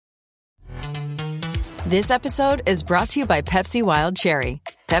This episode is brought to you by Pepsi Wild Cherry.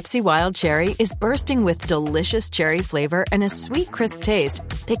 Pepsi Wild Cherry is bursting with delicious cherry flavor and a sweet, crisp taste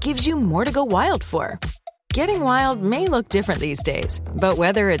that gives you more to go wild for. Getting wild may look different these days, but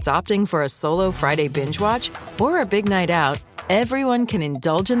whether it's opting for a solo Friday binge watch or a big night out, everyone can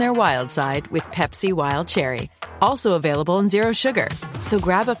indulge in their wild side with Pepsi Wild Cherry. Also available in Zero Sugar. So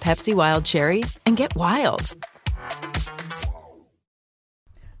grab a Pepsi Wild Cherry and get wild.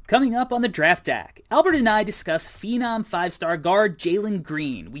 Coming up on the Draft Deck, Albert and I discuss phenom 5-star guard Jalen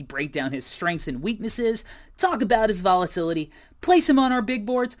Green. We break down his strengths and weaknesses, talk about his volatility, place him on our big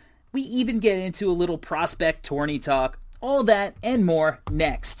boards. We even get into a little prospect tourney talk. All that and more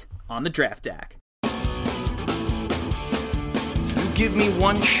next on the Draft Deck. You give me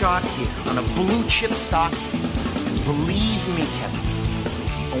one shot here on a blue chip stock. Believe me, Kevin,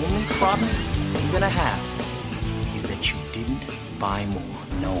 the only problem you're gonna have is that you didn't buy more.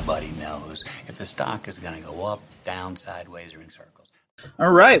 Nobody knows if the stock is going to go up, down, sideways, or in circles. All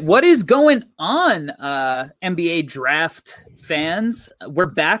right, what is going on, NBA draft fans? We're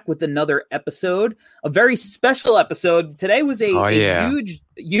back with another episode, a very special episode. Today was a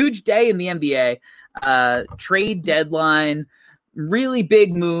huge day in the NBA. Trade deadline, really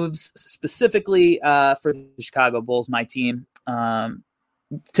big moves, specifically for the Chicago Bulls, my team.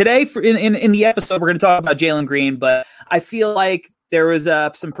 Today, in the episode, we're going to talk about Jalen Green, but I feel like there was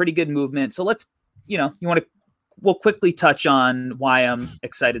some pretty good movement. So let's, we'll quickly touch on why I'm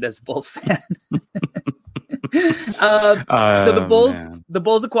excited as a Bulls fan. So the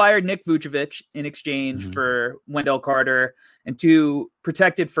Bulls acquired Nick Vucevic in exchange for Wendell Carter and 2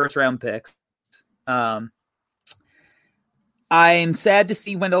 protected first-round picks. I'm sad to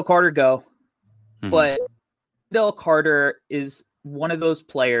see Wendell Carter go, but Wendell Carter is one of those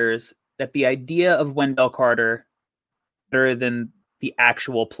players that the idea of Wendell Carter better than the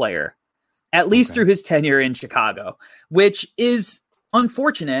actual player, at least through his tenure in Chicago, which is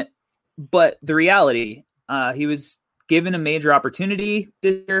unfortunate, but the reality, he was given a major opportunity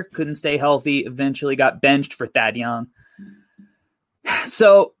this year, couldn't stay healthy, eventually got benched for Thad Young.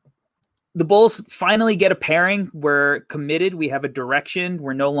 So the Bulls finally get a pairing. We're committed. We have a direction.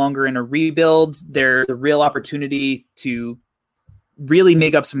 We're no longer in a rebuild. There's a real opportunity to really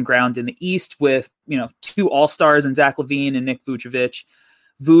make up some ground in the East with, 2 all-stars in Zach LaVine and Nick Vucevic.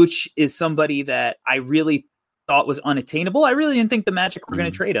 Vuce is somebody that I really thought was unattainable. I really didn't think the Magic were going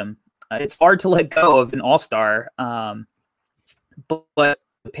to trade him. It's hard to let go of an all-star. But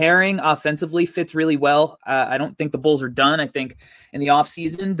the pairing offensively fits really well. I don't think the Bulls are done. I think in the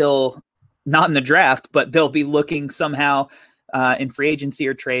offseason, they'll, not in the draft, but they'll be looking somehow in free agency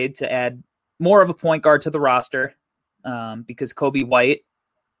or trade to add more of a point guard to the roster. Because Kobe White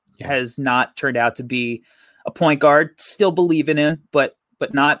has not turned out to be a point guard. Still believe in him, but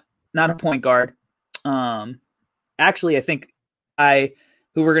not a point guard. Actually, I think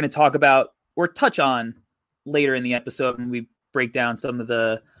who we're going to talk about or touch on later in the episode when we break down some of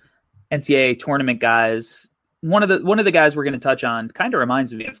the NCAA tournament guys. One of the guys we're going to touch on kind of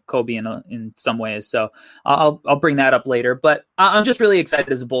reminds me of Kobe in some ways. So I'll bring that up later. But I'm just really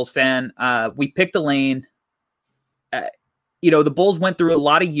excited as a Bulls fan. We picked a lane. The Bulls went through a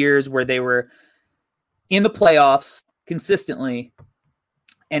lot of years where they were in the playoffs consistently.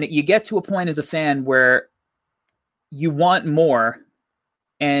 And you get to a point as a fan where you want more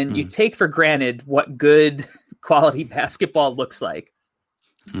and you take for granted what good quality basketball looks like.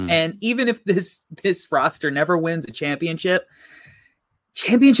 And even if this roster never wins a championship,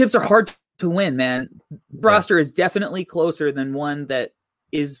 championships are hard to win, man. Roster is definitely closer than one that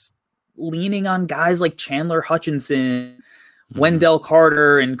is leaning on guys like Chandler Hutchinson, Wendell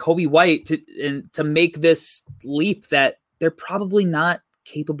Carter, and Kobe White to make this leap that they're probably not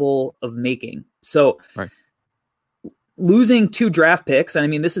capable of making. So losing 2 draft picks, and I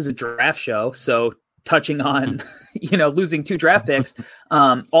mean, this is a draft show, so touching on, losing 2 draft picks,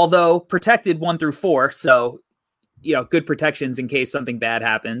 although protected 1 through 4. So, good protections in case something bad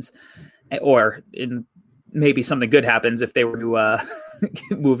happens or maybe something good happens if they were to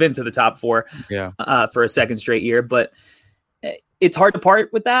move into the top 4 for a second straight year. But it's hard to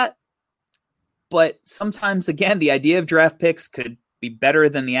part with that. But sometimes, again, the idea of draft picks could be better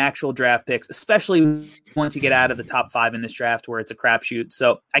than the actual draft picks, especially once you get out of the top 5 in this draft where it's a crapshoot.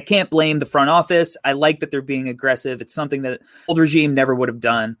 So I can't blame the front office. I like that they're being aggressive. It's something that old regime never would have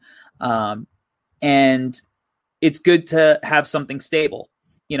done. And it's good to have something stable.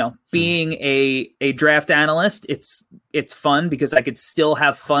 Being a draft analyst, it's fun because I could still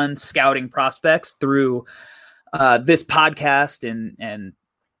have fun scouting prospects through this podcast and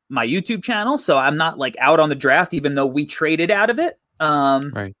my YouTube channel. So I'm not like out on the draft, even though we traded out of it.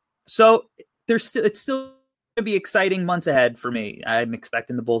 So it's still going to be exciting months ahead for me. I'm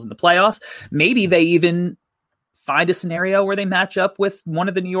expecting the Bulls in the playoffs. Maybe they even find a scenario where they match up with one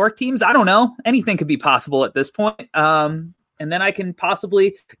of the New York teams. I don't know. Anything could be possible at this point. And then I can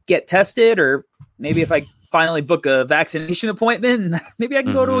possibly get tested, or maybe if I finally book a vaccination appointment, maybe I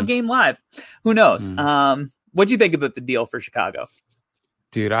can go to a game live. Who knows? What do you think about the deal for Chicago?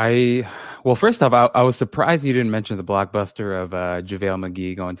 Dude, well, first off, I was surprised you didn't mention the blockbuster of JaVale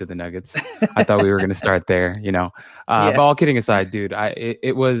McGee going to the Nuggets. I thought we were going to start there, But all kidding aside, dude, in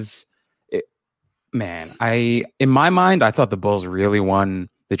my mind, I thought the Bulls really won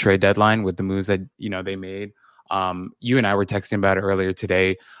the trade deadline with the moves that, they made. You and I were texting about it earlier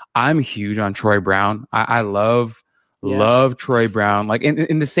today. I'm huge on Troy Brown. I love Troy Brown. Like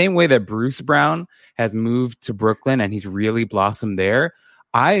in the same way that Bruce Brown has moved to Brooklyn and he's really blossomed there.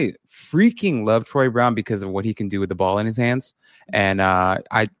 I freaking love Troy Brown because of what he can do with the ball in his hands. And I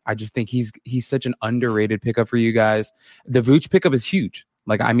just think he's such an underrated pickup for you guys. The Vooch pickup is huge.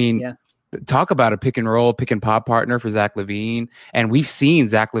 Talk about a pick and pop partner for Zach LaVine. And we've seen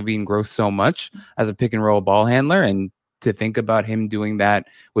Zach LaVine grow so much as a pick and roll ball handler. And to think about him doing that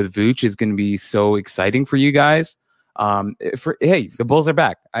with Vooch is going to be so exciting for you guys. The Bulls are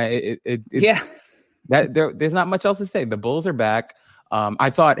back. There's not much else to say. The Bulls are back. I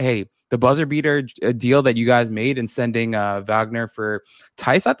thought, the buzzer beater deal that you guys made in sending Wagner for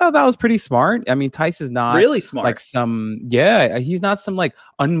Tice, I thought that was pretty smart. I mean, Tice is not really smart. He's not some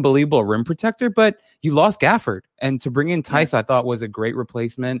unbelievable rim protector, but you lost Gafford, and to bring in Tice, I thought was a great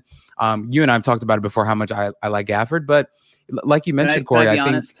replacement. You and I have talked about it before, how much I like Gafford, but like you mentioned, Corey, I think,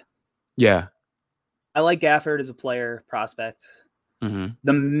 honest? I like Gafford as a player prospect. Mm-hmm.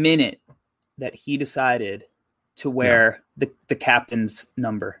 The minute that he decided to wear the captain's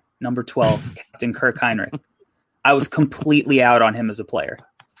number 12, Captain Kirk Heinrich, I was completely out on him as a player.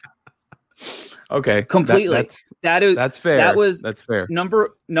 Okay, completely. That's fair. That's fair.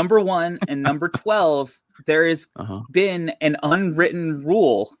 Number 1 and number 12. There has been an unwritten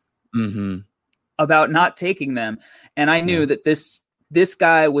rule about not taking them, and I knew that this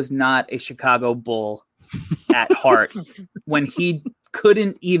guy was not a Chicago Bull at heart when he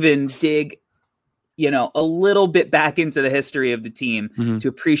couldn't even dig a little bit back into the history of the team to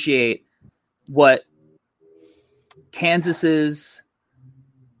appreciate what Kansas's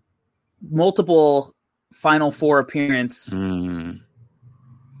multiple Final Four appearance,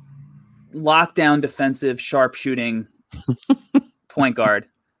 lockdown defensive, sharpshooting point guard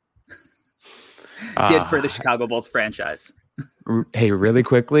did for the Chicago Bulls franchise. Hey, really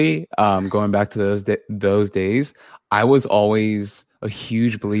quickly, going back to those days, I was always a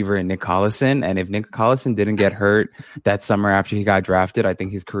huge believer in Nick Collison, and if Nick Collison didn't get hurt that summer after he got drafted, I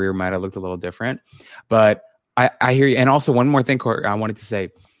think his career might have looked a little different. But I hear you. And also one more thing, Corey, I wanted to say,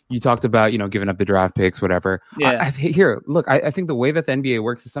 you talked about, giving up the draft picks, whatever. Yeah. I think the way that the NBA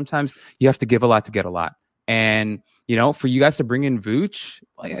works is sometimes you have to give a lot to get a lot. And, for you guys to bring in Vooch,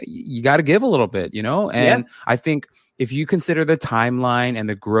 you got to give a little bit, and I think if you consider the timeline and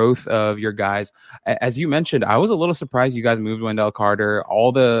the growth of your guys, as you mentioned, I was a little surprised you guys moved Wendell Carter.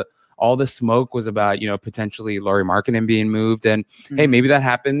 All the smoke was about, potentially Lauri Markkanen being moved. And hey, maybe that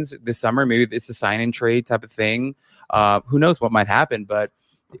happens this summer. Maybe it's a sign and trade type of thing. Who knows what might happen? But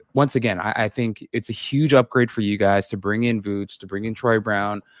once again, I think it's a huge upgrade for you guys to bring in Vooch, to bring in Troy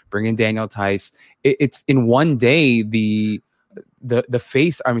Brown, bring in Daniel Tice. It's in one day, the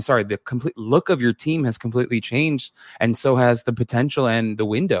complete look of your team has completely changed, and so has the potential and the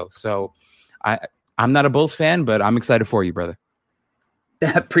window. So I'm not a Bulls fan, but I'm excited for you, brother.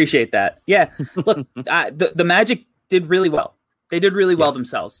 Appreciate that. Yeah, look, the Magic did really well. They did really well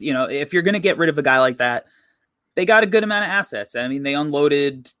themselves. If you're going to get rid of a guy like that, they got a good amount of assets. I mean, they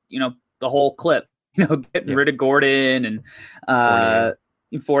unloaded, the whole clip, getting rid of Gordon and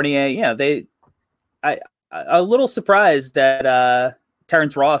Fournier. Yeah, a little surprised that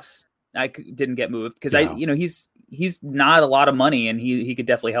Terrence Ross didn't get moved because he's not a lot of money, and he could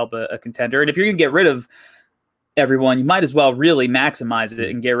definitely help a contender. And if you're gonna get rid of everyone, you might as well really maximize it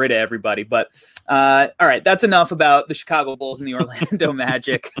and get rid of everybody. But all right, that's enough about the Chicago Bulls and the Orlando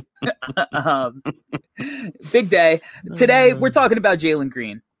Magic. Big day today. We're talking about Jalen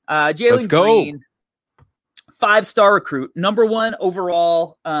Green. Jalen Green, 5-star recruit, number 1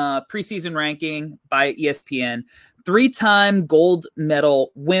 overall preseason ranking by ESPN, 3-time gold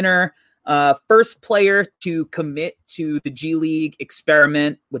medal winner, first player to commit to the G League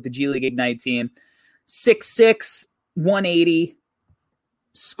experiment with the G League Ignite team, 6'6", 180,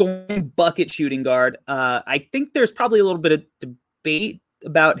 scoring bucket shooting guard. I think there's probably a little bit of debate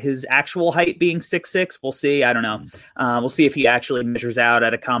about his actual height being 6'6". We'll see. I don't know. We'll see if he actually measures out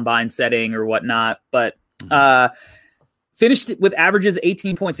at a combine setting or whatnot. But finished with averages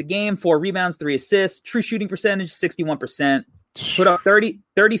 18 points a game, 4 rebounds, 3 assists, true shooting percentage 61%. Put up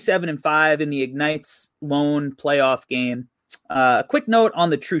 37 and 5 in the Ignites lone playoff game. A quick note on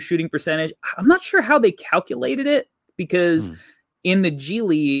the true shooting percentage. I'm not sure how they calculated it, because in the G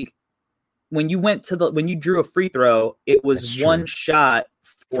League, when you drew a free throw, it was one shot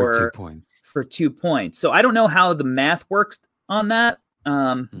for 2 points. So I don't know how the math works on that.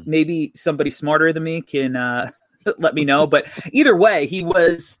 Maybe somebody smarter than me can let me know. But either way, he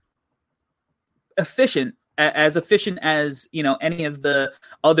was efficient as any of the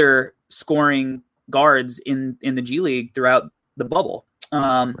other scoring guards in the G League throughout the bubble.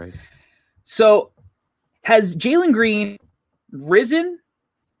 Right. So has Jalen Green risen?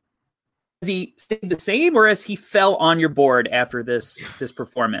 Has he stayed the same, or has he fell on your board after this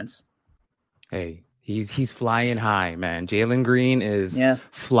performance? Hey, he's flying high, man. Jalen Green is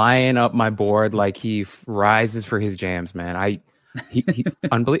flying up my board like he rises for his jams, man. He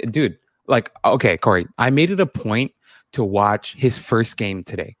unbelievable, dude. Like, okay, Corey, I made it a point to watch his first game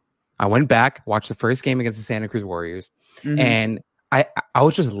today. I went back, watched the first game against the Santa Cruz Warriors, and I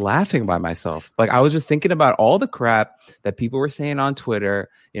was just laughing by myself. Like, I was just thinking about all the crap that people were saying on Twitter.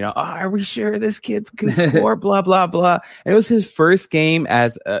 Are we sure this kid can score? Blah, blah, blah. And it was his first game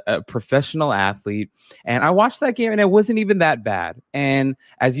as a professional athlete. And I watched that game, and it wasn't even that bad. And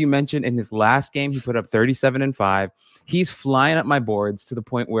as you mentioned, in his last game, he put up 37 and 5. He's flying up my boards to the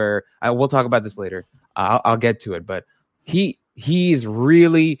point where we'll talk about this later. I'll get to it. But he's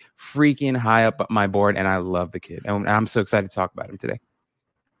really freaking high up my board, and I love the kid. And I'm so excited to talk about him today.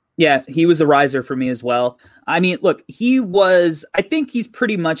 Yeah, he was a riser for me as well. I mean, look, I think he's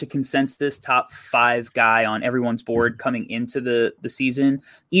pretty much a consensus top 5 guy on everyone's board coming into the season.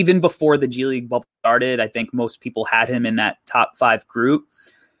 Even before the G League bubble started, I think most people had him in that top 5 group.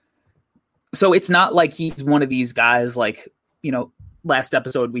 So it's not like he's one of these guys like, last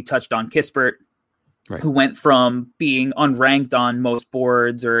episode we touched on Kispert, right, who went from being unranked on most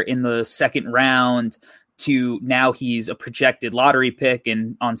boards or in the second round to now he's a projected lottery pick,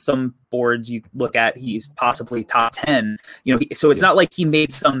 and on some boards you look at he's possibly top 10. So it's not like he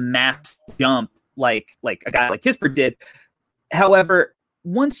made some mass jump like a guy like Kispert did. However,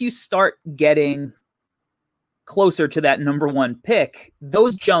 once you start getting closer to that number 1 pick,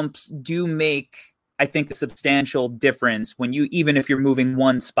 those jumps do make, I think, a substantial difference even if you're moving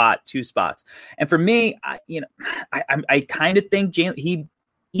 1 spot, 2 spots. And for me, I kind of think he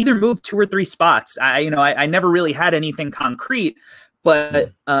either moved 2 or 3 spots. I never really had anything concrete,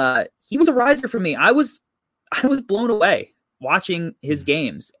 but he was a riser for me. I was blown away watching his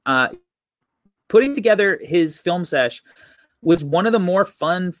games. Putting together his film sesh was one of the more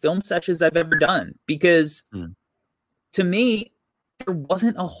fun film sessions I've ever done, because to me, there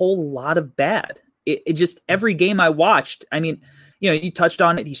wasn't a whole lot of bad. It just, every game I watched, I mean, you touched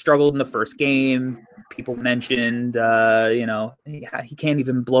on it. He struggled in the first game. People mentioned, he can't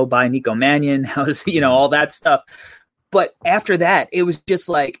even blow by Nico Mannion. How's, all that stuff. But after that, it was just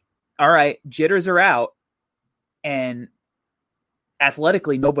like, all right, jitters are out, and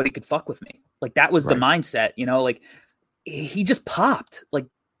athletically, nobody could fuck with me. Like, that was the mindset, like he just popped. Like,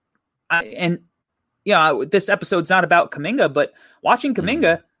 this episode's not about Kuminga, but watching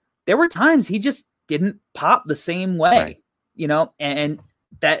Kuminga, there were times he just didn't pop the same way, and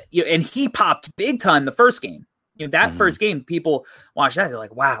he popped big time the first game. First game, people watch that, they're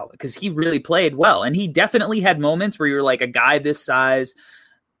like, wow, because he really played well. And he definitely had moments where you're like, a guy this size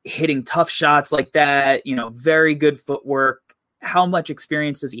hitting tough shots like that, very good footwork. How much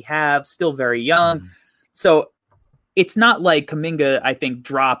experience does he have? Still very young. So it's not like Kuminga, I think,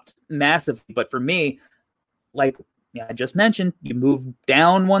 dropped massively. But for me, like I just mentioned, you move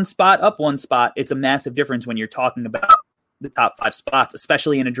down 1 spot, up 1 spot. It's a massive difference when you're talking about the top 5 spots,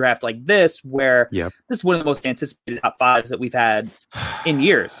 especially in a draft like this, where this is one of the most anticipated top 5s that we've had in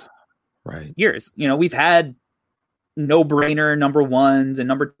years. Right. Years. We've had no-brainer number 1s and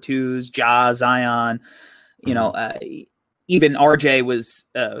number 2s, Ja, Zion, even RJ was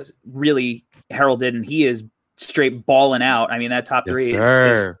really heralded, and he is straight balling out. I mean, that top 3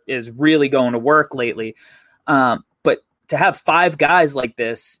 is really going to work lately. But to have 5 guys like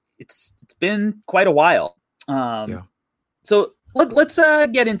this, it's been quite a while. So let's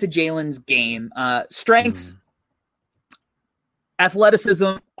get into Jalen's game. Strengths,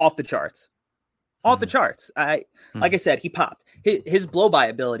 athleticism, off the charts. Off the charts. Like I said, he popped. His blow-by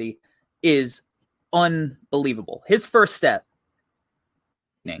ability is unbelievable. His first step.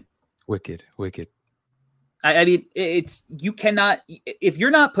 Wicked. I mean, you cannot, if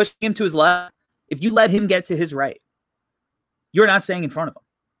you're not pushing him to his left, if you let him get to his right, you're not staying in front of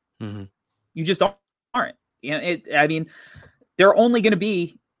him. Mm-hmm. You just aren't. I mean, there are only going to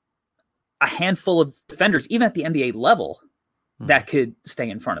be a handful of defenders, even at the NBA level, that could stay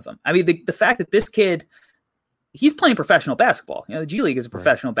in front of him. I mean, the fact that this kid, he's playing professional basketball. The G League is a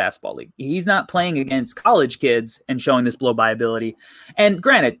professional basketball league. He's not playing against college kids and showing this blow-by ability. And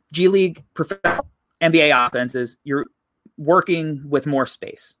granted, G League professional NBA offenses, you're working with more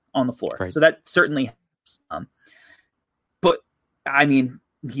space on the floor. Right. So that certainly helps. But, I mean,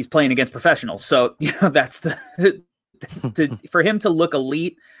 he's playing against professionals. So, that's for him to look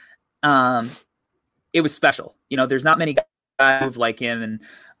elite, it was special. There's not many guys move like him. And,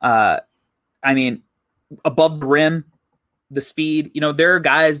 I mean, above the rim, the speed, there are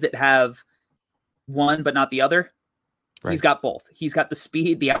guys that have one but not the other. Right. He's got both. He's got the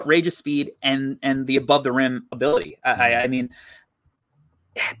speed, the outrageous speed, and the above the rim ability. I mean,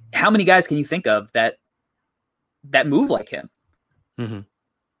 how many guys can you think of that move like him? Mm-hmm.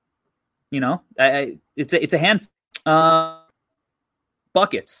 It's a hand.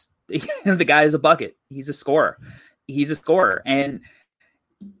 Buckets. The guy is a bucket. He's a scorer. And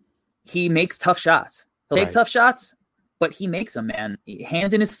he makes tough shots. He'll take tough shots, but he makes them, man.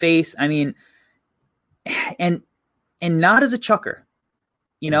 Hand in his face. I mean, and not as a chucker.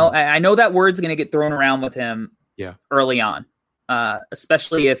 I know that word's going to get thrown around with him early on,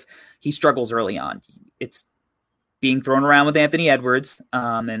 especially if he struggles early on. It's being thrown around with Anthony Edwards,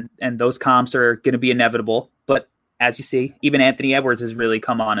 and those comps are going to be inevitable. But as you see, even Anthony Edwards has really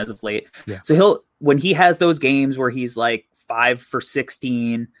come on as of late. Yeah. So when he has those games where he's like 5 for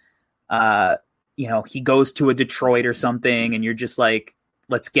 16, he goes to a Detroit or something, and you're just like,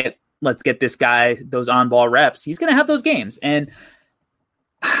 let's get this guy those on-ball reps. He's going to have those games. And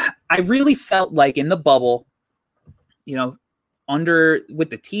I really felt like in the bubble, with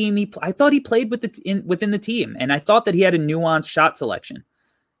the team, I thought he played within the team, and I thought that he had a nuanced shot selection.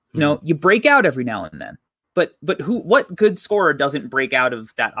 You break out every now and then, but what good scorer doesn't break out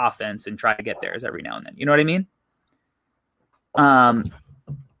of that offense and try to get theirs every now and then? You know what I mean?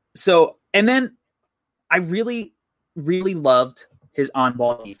 So, and then I really, really loved his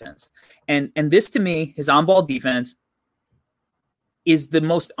on-ball defense. And this, to me, his on-ball defense is the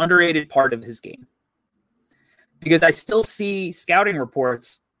most underrated part of his game. Because I still see scouting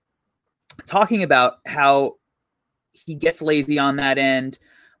reports talking about how he gets lazy on that end,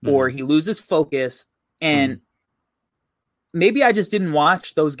 or he loses focus. And maybe I just didn't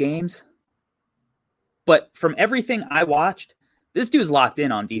watch those games. But from everything I watched, this dude's locked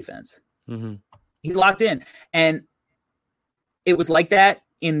in on defense. Mm-hmm. He's locked in. And it was like that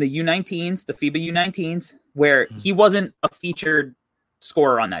in the U19s, the FIBA U19s, where he wasn't a featured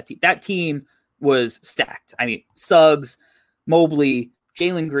scorer on that team. That team was stacked. I mean, Suggs, Mobley,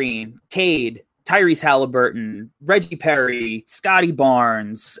 Jalen Green, Cade, Tyrese Halliburton, Reggie Perry, Scotty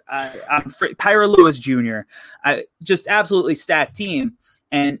Barnes, Tyra Lewis Jr. Just absolutely stacked team.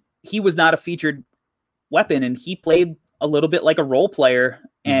 And he was not a featured weapon, and he played a little bit like a role player,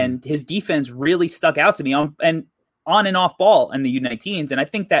 and his defense really stuck out to me on and off ball in the U19s. And I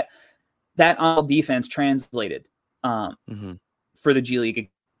think that on defense translated for the G League.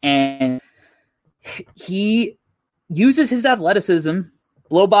 And he uses his athleticism,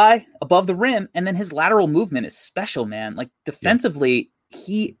 blow by, above the rim, and then his lateral movement is special, man. Like defensively,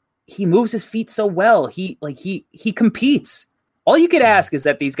 he moves his feet so well. He competes. All you could ask is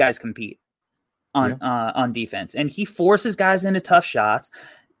that these guys compete on defense, and he forces guys into tough shots.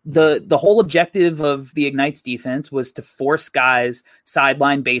 The whole objective of the Ignites defense was to force guys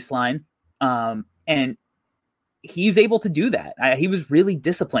sideline, baseline, and he's able to do that. He was really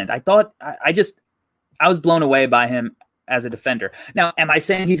disciplined. I thought I was blown away by him as a defender. Now, am I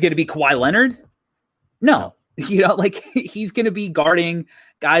saying he's going to be Kawhi Leonard? No. He's going to be guarding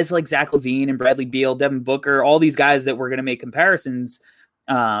guys like Zach LaVine and Bradley Beal, Devin Booker, all these guys that we're going to make comparisons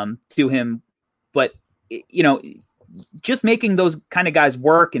to him. But, just making those kind of guys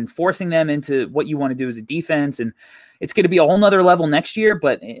work and forcing them into what you want to do as a defense. And it's going to be a whole nother level next year.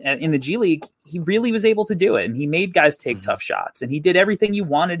 But in the G League, he really was able to do it. And he made guys take tough shots. And he did everything you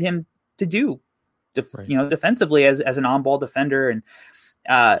wanted him to do, defensively as an on-ball defender. And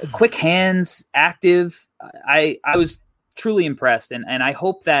quick hands, active. I was truly impressed. And I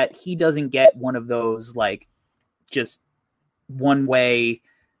hope that he doesn't get one of those, just one-way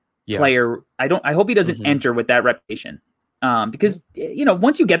player. I hope he doesn't enter with that reputation, because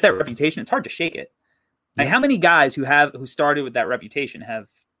once you get that reputation, it's hard to shake it. Like, how many guys who started with that reputation have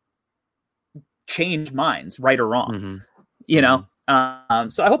changed minds, right or wrong?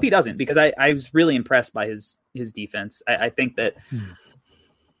 So I hope he doesn't, because I was really impressed by his defense. I think that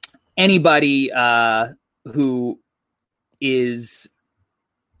anybody who is,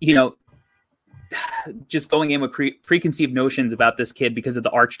 just going in with preconceived notions about this kid because of the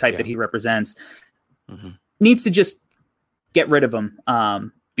archetype that he represents needs to just get rid of him,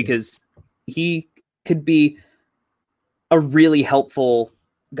 because he could be a really helpful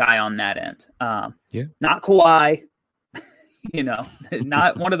guy on that end. Not Kawhi,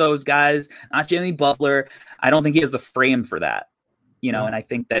 not one of those guys, not Jimmy Butler. I don't think he has the frame for that, and I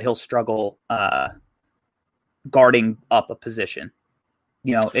think that he'll struggle guarding up a position.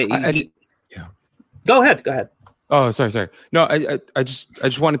 Go ahead. Oh, sorry. No, I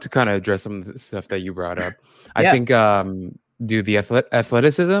just wanted to kind of address some of the stuff that you brought up. I think, the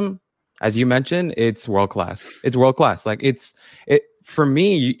athleticism, as you mentioned, it's world class. It's world class. Like it for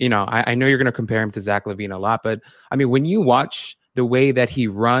me. I know you're going to compare him to Zach LaVine a lot, but I mean, when you watch the way that he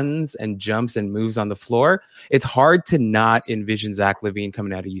runs and jumps and moves on the floor, it's hard to not envision Zach LaVine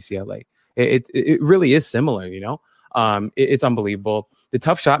coming out of UCLA. It really is similar. It's unbelievable. The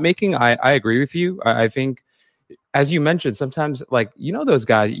tough shot making, I agree with you. I think, as you mentioned, sometimes those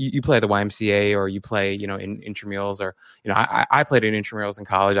guys, you play at the YMCA or you play, in intramurals, or, I played in intramurals in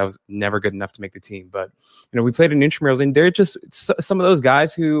college. I was never good enough to make the team, but, we played in intramurals, and they're just some of those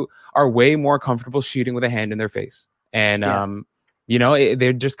guys who are way more comfortable shooting with a hand in their face. And,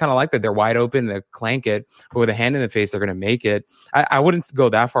 they're just kind of like that. They're wide open, they clank it, but with a hand in the face, they're going to make it. I wouldn't go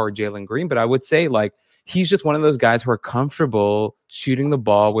that far with Jalen Green, but I would say he's just one of those guys who are comfortable shooting the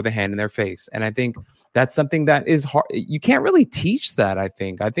ball with a hand in their face. And I think that's something that is hard. You can't really teach that. I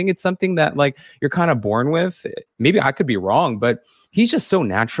think it's something that you're kind of born with. Maybe I could be wrong, but he's just so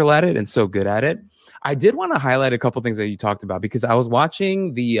natural at it and so good at it. I did want to highlight a couple things that you talked about, because I was watching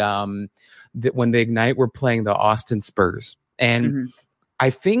when the Ignite were playing the Austin Spurs. And I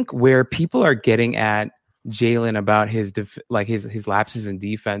think where people are getting at Jalen about his his lapses in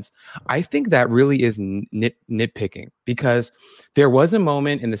defense, I think that really is nitpicking, because there was a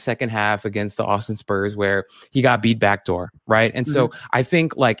moment in the second half against the Austin Spurs where he got beat backdoor, right? And so I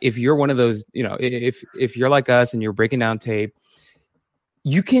think if you're one of those, if you're like us and you're breaking down tape,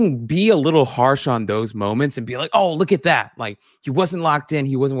 you can be a little harsh on those moments and be like, oh, look at that. He wasn't locked in.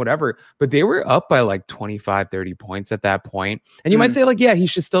 He wasn't whatever. But they were up by 25, 30 points at that point. And you might say yeah, he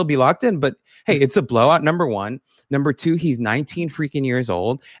should still be locked in. But hey, it's a blowout, number one. Number two, he's 19 freaking years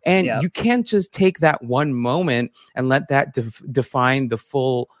old. And you can't just take that one moment and let that define the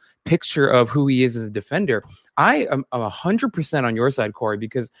full picture of who he is as a defender. I am 100% on your side, Corey,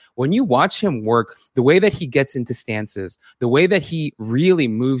 because when you watch him work, the way that he gets into stances, the way that he really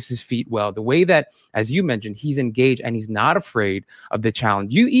moves his feet well, the way that, as you mentioned, he's engaged and he's not afraid of the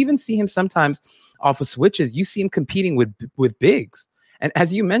challenge. You even see him sometimes off of switches. You see him competing with bigs. And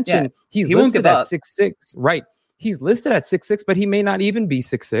as you mentioned, he's listed at 6'6", right? He's listed at 6'6", but he may not even be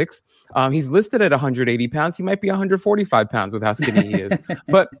 6'6". He's listed at 180 pounds. He might be 145 pounds with how skinny he is.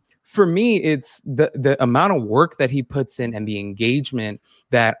 But for me, it's the amount of work that he puts in and the engagement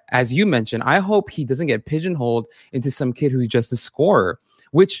that, as you mentioned, I hope he doesn't get pigeonholed into some kid who's just a scorer,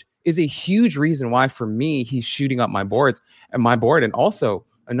 which is a huge reason why, for me, he's shooting up my board. And also,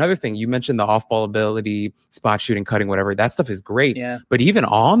 another thing, you mentioned the off-ball ability, spot shooting, cutting, whatever. That stuff is great. Yeah. But even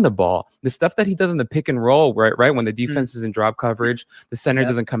on the ball, the stuff that he does in the pick and roll, right when the defense is in drop coverage, the center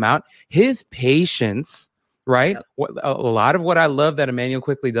doesn't come out, his patience, right? A lot of what I love that Emmanuel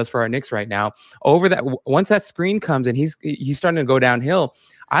Quickley does for our Knicks right now, over that, once that screen comes and he's starting to go downhill,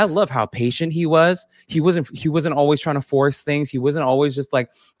 I love how patient he was. He wasn't always trying to force things. He wasn't always just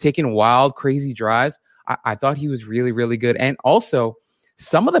taking wild, crazy drives. I thought he was really, really good. And also,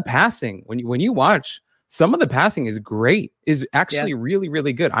 some of the passing, when you watch, some of the passing is great, is actually really,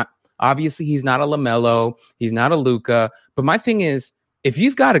 really good. Obviously, he's not a LaMelo, he's not a Luka, but my thing is, if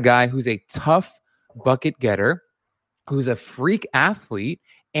you've got a guy who's a tough bucket getter, who's a freak athlete,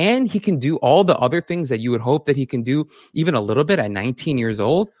 and he can do all the other things that you would hope that he can do even a little bit at 19 years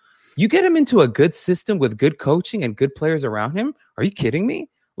old, you get him into a good system with good coaching and good players around him. Are you kidding me?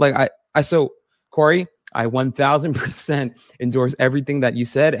 So Corey, I 1000% endorse everything that you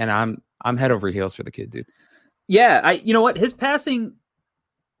said, and I'm head over heels for the kid, dude. Yeah, you know what? His passing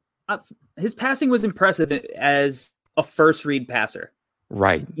was impressive as a first read passer.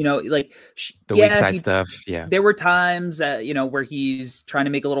 Right. The weak side stuff. Yeah. There were times, where he's trying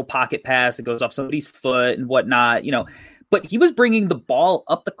to make a little pocket pass that goes off somebody's foot and whatnot, but he was bringing the ball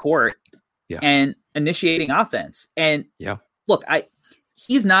up the court and initiating offense. And look,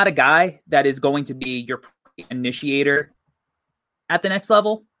 he's not a guy that is going to be your initiator at the next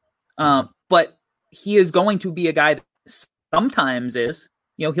level. But he is going to be a guy that sometimes is,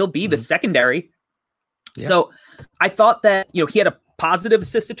 he'll be the secondary. Yeah. So I thought that, he had a positive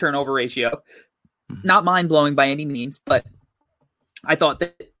assist to turnover ratio, not mind blowing by any means, but I thought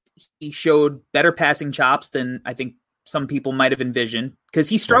that he showed better passing chops than I think some people might have envisioned, because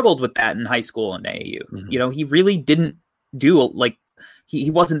he struggled with that in high school and AAU. He really didn't do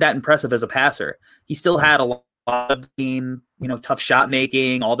he wasn't that impressive as a passer. He still had a lot of game, tough shot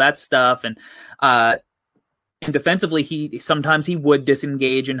making, all that stuff. And defensively, sometimes he would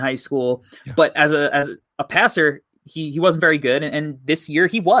disengage in high school, but as a passer, he wasn't very good. And this year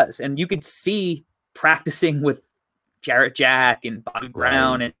he was, and you could see practicing with Jarrett Jack and Bobby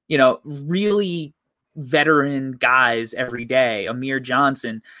Brown and, really veteran guys every day, Amir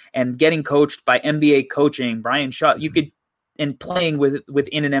Johnson, and getting coached by NBA coaching, Brian Shaw, and playing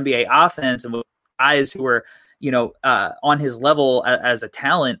within an NBA offense and with guys who were, on his level as a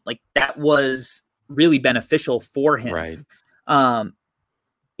talent, like that was really beneficial for him. Right.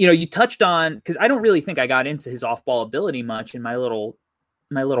 You touched on, because I don't really think I got into his off-ball ability much in my little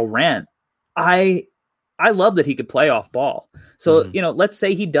rant. I love that he could play off ball. So, let's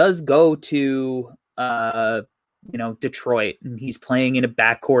say he does go to, Detroit, and he's playing in a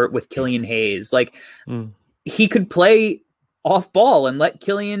backcourt with Killian Hayes. He could play off ball and let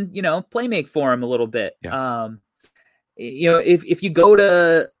Killian, play make for him a little bit. Yeah. If you go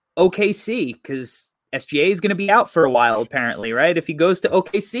to OKC, because SGA is going to be out for a while, apparently, right? If he goes to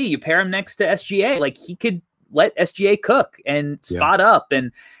OKC, you pair him next to SGA, he could let SGA cook and spot up.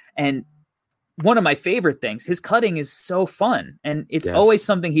 And one of my favorite things, his cutting is so fun, and it's always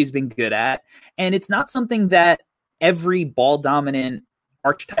something he's been good at. And it's not something that every ball dominant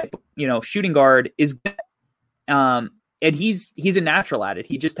archetype, shooting guard is good at. And he's a natural at it.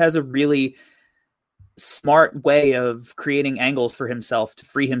 He just has a really smart way of creating angles for himself to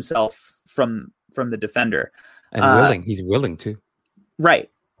free himself from the defender. And he's willing to.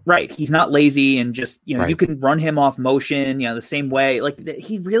 Right. He's not lazy, and just, you can run him off motion, the same way.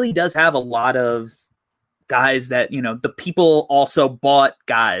 He really does have a lot of guys that, the people also bought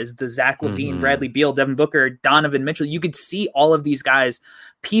guys, the Zach LaVine, Bradley Beal, Devin Booker, Donovan Mitchell. You could see all of these guys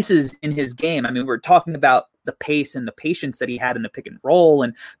pieces in his game. I mean, we're talking about the pace and the patience that he had in the pick and roll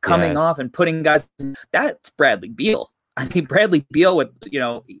and coming off and putting guys. That's Bradley Beal. I mean, Bradley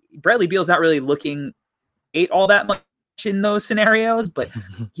Beal's not really looking all that much in those scenarios, but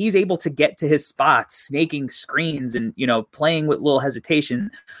he's able to get to his spots, snaking screens and, playing with little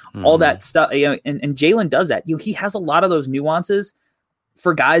hesitation, all that stuff. And Jalen does that. He has a lot of those nuances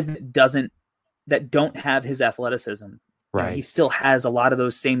for guys that don't have his athleticism. Right. He still has a lot of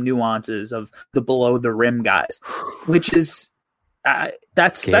those same nuances of the below the rim guys, which is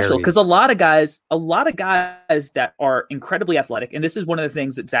that's Scary. special, because a lot of guys that are incredibly athletic, and this is one of the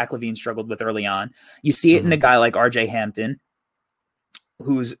things that Zach LaVine struggled with early on. You see it in a guy like RJ Hampton,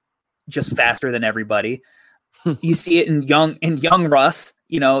 who's just faster than everybody. You see it in young Russ,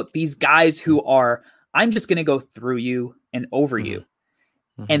 these guys who are, I'm just going to go through you and over you.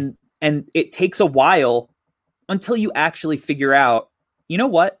 And it takes a while until you actually figure out,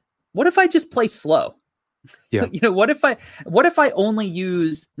 what if I just play slow? Yeah. What if I only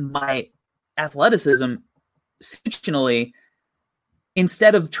use my athleticism situationally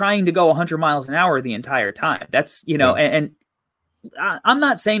instead of trying to go 100 miles an hour the entire time? That's, and I'm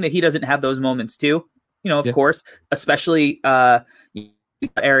not saying that he doesn't have those moments too, of course, especially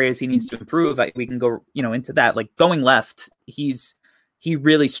areas he needs to improve. We can go, into that, like going left. He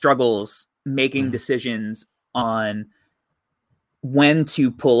really struggles making decisions on when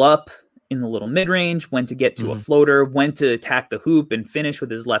to pull up in the little mid-range, when to get to a floater, when to attack the hoop and finish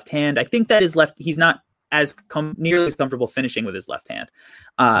with his left hand. I think that he's not as nearly as comfortable finishing with his left hand.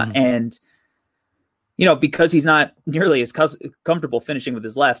 And, because he's not nearly as comfortable finishing with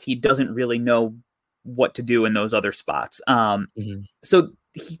his left, he doesn't really know what to do in those other spots. So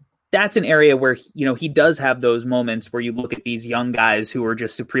that's an area where, he does have those moments where you look at these young guys who are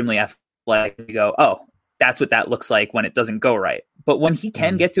just supremely athletic and you go, oh, that's what that looks like when it doesn't go right. But when he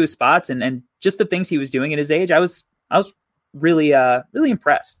can get to his spots and just the things he was doing at his age, I was really, really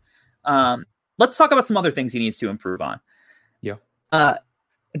impressed. Let's talk about some other things he needs to improve on. Yeah. A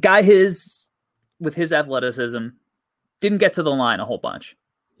guy with his athleticism didn't get to the line a whole bunch.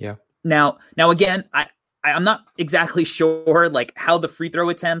 Yeah. Now again, I'm not exactly sure like how the free throw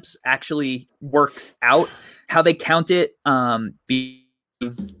attempts actually works out, how they count it.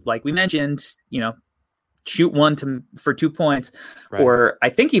 Like we mentioned, shoot one for 2 points, right, or I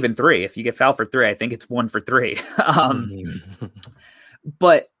think even 3. If you get fouled for 3, I think it's 1 for 3.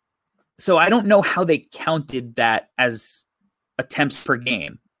 But so I don't know how they counted that as attempts per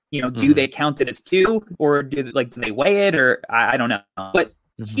game. do they count it as 2, or do they weigh it, or I don't know. But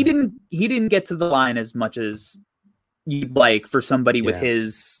he didn't get to the line as much as you'd like for somebody with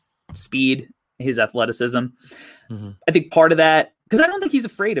his speed, his athleticism. I think part of that, because I don't think he's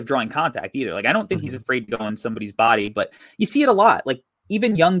afraid of drawing contact either. Like, I don't think he's afraid to go in somebody's body, but you see it a lot. Like,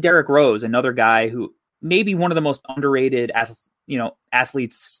 even young Derrick Rose, another guy who maybe one of the most underrated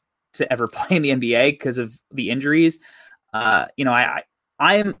athletes to ever play in the NBA because of the injuries. I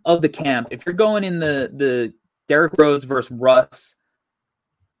am of the camp, if you're going in the Derrick Rose versus Russ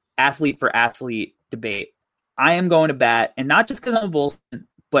athlete for athlete debate, I am going to bat, and not just because I'm a Bulls fan,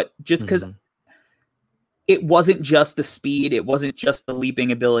 but just because it wasn't just the speed, it wasn't just the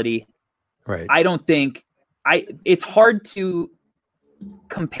leaping ability. Right. I don't think it's hard to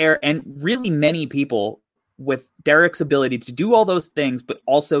compare, and really many people, with Derrick's ability to do all those things, but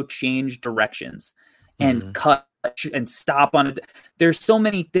also change directions and cut and stop on it. There's so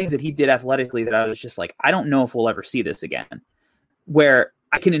many things that he did athletically that I was just like, I don't know if we'll ever see this again, where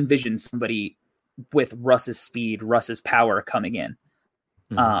I can envision somebody with Russ's speed, Russ's power coming in.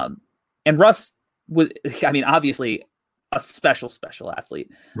 And Russ was, obviously a special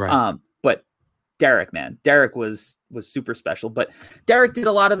athlete. Right. But Derrick was super special, but Derrick did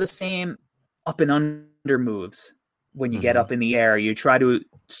a lot of the same up and under moves. When you get up in the air, you try to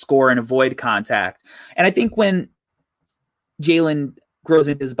score and avoid contact. And I think when Jalen grows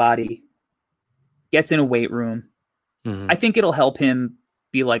into his body, gets in a weight room, I think it'll help him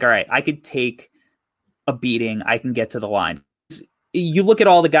be like, all right, I could take a beating. I can get to the line. You look at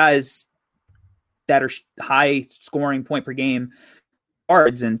all the guys that are high scoring point per game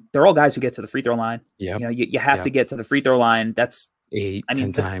guards, and they're all guys who get to the free throw line. Yeah. You have to get to the free throw line. That's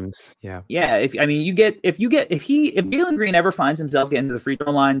 10 times. Yeah. Yeah. If Jalen Green ever finds himself getting to the free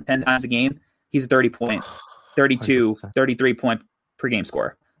throw line 10 times a game, he's a 30-point, 32, 100%. 33-point per game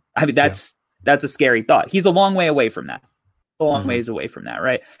scorer. That's a scary thought. He's a long way away from that. A long ways away from that.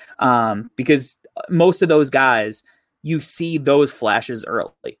 Right. Because most of those guys, you see those flashes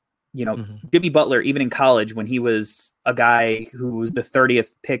early. Jimmy Butler, even in college, when he was a guy who was the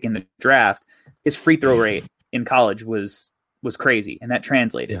 30th pick in the draft, his free throw rate in college was crazy, and that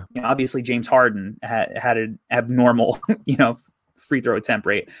translated. Obviously James Harden had an abnormal, free throw attempt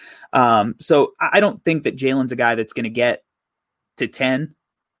rate. So I don't think that Jalen's a guy that's going to get to 10,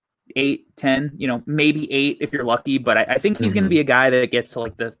 8, 10, maybe 8 if you're lucky, but I think he's going to be a guy that gets to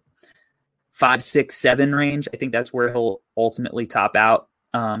like the 5, 6, 7 range. I think that's where he'll ultimately top out.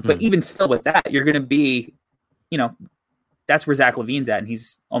 But even still with that, you're going to be, that's where Zach LaVine's at, and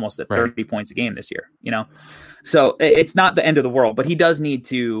he's almost at 30 points a game this year, So it's not the end of the world, but he does need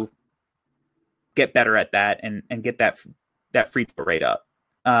to get better at that and get that free throw rate up.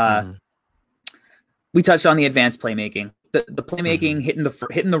 We touched on the advanced playmaking, the playmaking,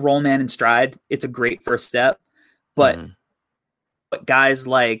 hitting the roll man in stride. It's a great first step, but guys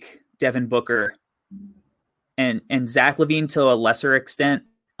like Devin Booker and Zach LaVine to a lesser extent,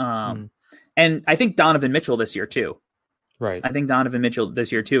 and I think Donovan Mitchell this year too. Right. I think Donovan Mitchell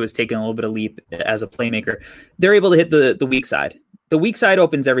this year too has taken a little bit of leap as a playmaker. They're able to hit the weak side. The weak side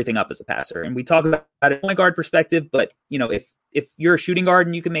opens everything up as a passer. And we talk about it from a point guard perspective, but if you're a shooting guard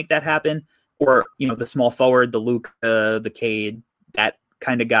and you can make that happen, or the small forward, the Luke, the Cade, that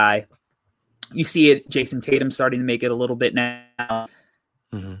kind of guy, you see it. Jason Tatum starting to make it a little bit now.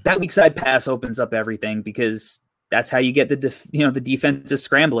 That weak side pass opens up everything, because that's how you get the defense is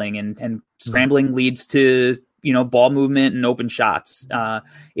scrambling, and scrambling leads to ball movement and open shots.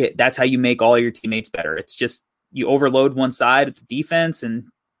 That's how you make all your teammates better. It's just you overload one side of the defense and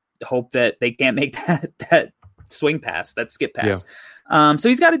hope that they can't make that swing pass, that skip pass. So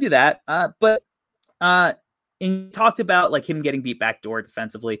he's got to do that. And you talked about like him getting beat backdoor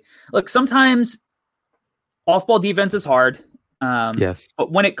defensively. Look, sometimes off-ball defense is hard. Yes.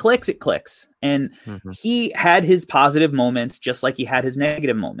 But when it clicks, it clicks. And he had his positive moments just like he had his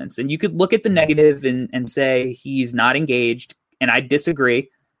negative moments. And you could look at the negative and say he's not engaged. And I disagree.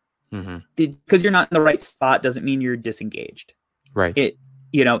 Because you're not in the right spot doesn't mean you're disengaged. Right.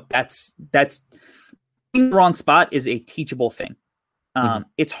 That's being in the wrong spot is a teachable thing.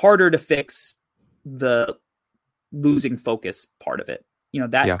 It's harder to fix the losing focus part of it.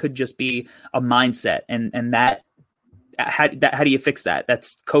 That could just be a mindset, and that how do you fix that?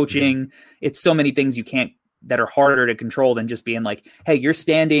 That's coaching. It's so many things that are harder to control than just being like, hey, you're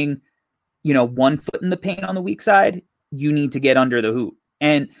standing, 1 foot in the paint on the weak side. You need to get under the hoop.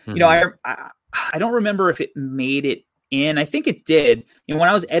 And, I don't remember if it made it in. I think it did. When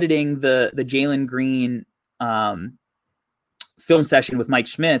I was editing the Jalen Green film session with Mike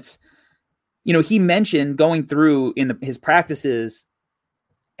Schmitz, he mentioned going through in his practices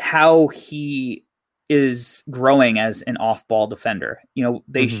how he is growing as an off-ball defender. You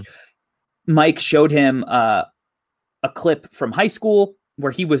know, Mike showed him a clip from high school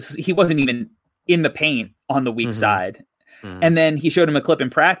where he wasn't even in the paint on the weak side. And then he showed him a clip in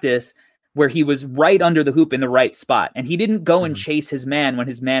practice where he was right under the hoop in the right spot. And he didn't go and chase his man when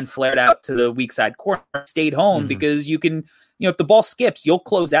his man flared out to the weak side corner, stayed home because you can, you know, if the ball skips, you'll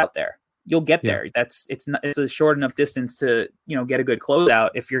close out there. You'll get there. It's a short enough distance to, you know, get a good closeout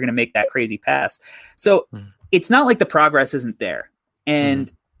if you're going to make that crazy pass. So it's not like the progress isn't there.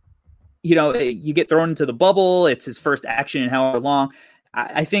 And, you know, you get thrown into the bubble. It's his first action in however long.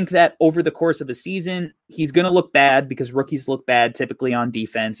 I think that over the course of a season, he's going to look bad because rookies look bad typically on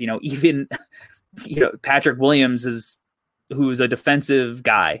defense. You know, even, you know, Patrick Williams who's a defensive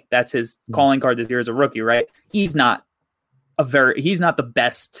guy. That's his calling card this year as a rookie, right? He's not the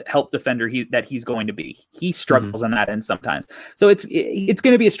best help defender that he's going to be. He struggles on that end sometimes. So it's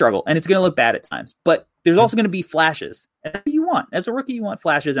going to be a struggle and it's going to look bad at times, but there's also going to be flashes. And you want, as a rookie, you want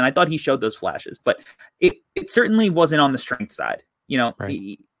flashes. And I thought he showed those flashes, but it certainly wasn't on the strength side. You know,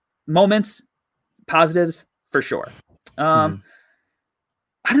 moments, positives for sure. I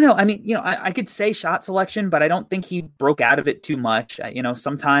don't know. I mean, you know, I could say shot selection, but I don't think he broke out of it too much. You know,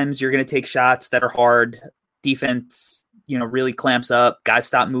 sometimes you're going to take shots that are hard. Defense, you know, really clamps up. Guys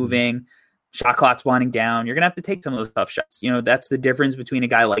stop moving. Shot clock's winding down. You're going to have to take some of those tough shots. You know, that's the difference between a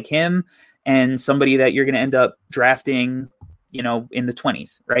guy like him and somebody that you're going to end up drafting, you know, in the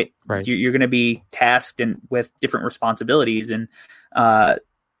 20s, right? You're going to be tasked with different responsibilities, and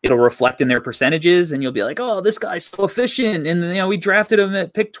it'll reflect in their percentages, and you'll be like, oh, this guy's so efficient. And then, you know, we drafted him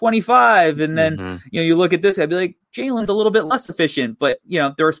at pick 25. And then, you know, you look at this, I'd be like, Jalen's a little bit less efficient, but you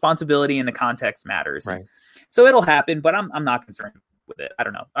know, the responsibility and the context matters. Right. So it'll happen, but I'm not concerned with it. I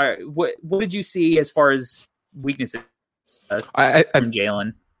don't know. All right. What did you see as far as weaknesses from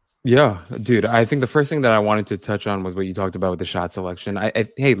Jalen? Yeah, dude, I think the first thing that I wanted to touch on was what you talked about with the shot selection.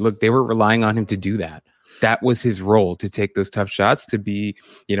 Hey, look, they were relying on him to do that. That was his role, to take those tough shots, to be,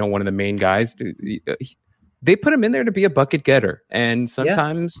 you know, one of the main guys. They put him in there to be a bucket getter. And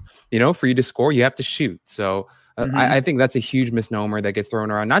sometimes, you know, for you to score, you have to shoot. So I think that's a huge misnomer that gets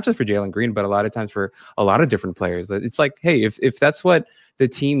thrown around, not just for Jalen Green, but a lot of times for a lot of different players. It's like, hey, if that's what the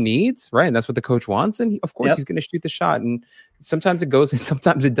team needs, right, and that's what the coach wants, and of course he's going to shoot the shot. And sometimes it goes and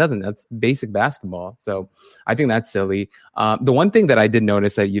sometimes it doesn't. That's basic basketball. So I think that's silly. The one thing that I did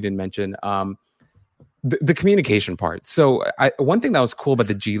notice that you didn't mention, the communication part. So one thing that was cool about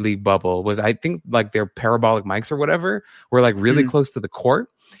the G League bubble was, I think, like, their parabolic mics or whatever were like really close to the court.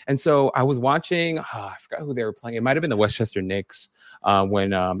 And so I was watching, I forgot who they were playing. It might have been the Westchester Knicks when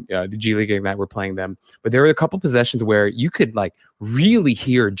the G League Ignite were playing them. But there were a couple possessions where you could like really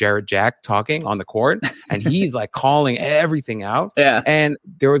hear Jarrett Jack talking on the court, and he's like calling everything out. Yeah. And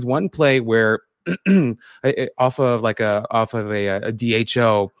there was one play where off of a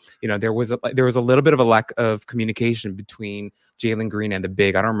DHO, you know, there was a little bit of a lack of communication between Jalen Green and the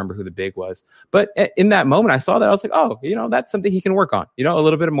big. I don't remember who the big was, but in that moment I saw that, I was like, oh, you know, that's something he can work on, you know, a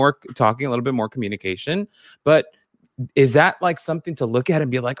little bit more talking, a little bit more communication. But is that like something to look at and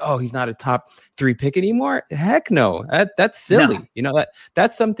be like, oh, he's not a top 3 pick anymore? Heck no. That's silly. No. You know,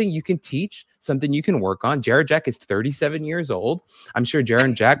 that's something you can teach, something you can work on. Jarrett Jack is 37 years old. I'm sure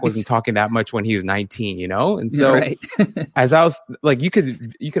Jarrett Jack wasn't talking that much when he was 19, you know? And so as I was like, you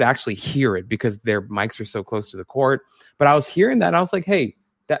could actually hear it because their mics are so close to the court. But I was hearing that and I was like, hey,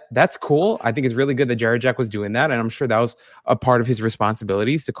 that's cool. I think it's really good that Jarrett Jack was doing that. And I'm sure that was a part of his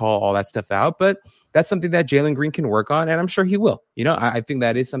responsibilities to call all that stuff out. But that's something that Jalen Green can work on. And I'm sure he will. You know, I think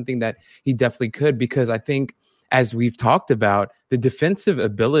that is something that he definitely could, because I think, as we've talked about, the defensive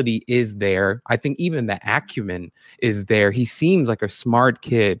ability is there. I think even the acumen is there. He seems like a smart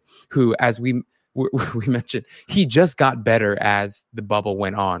kid who, as we mentioned, he just got better as the bubble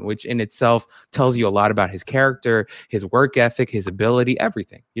went on, which in itself tells you a lot about his character, his work ethic, his ability,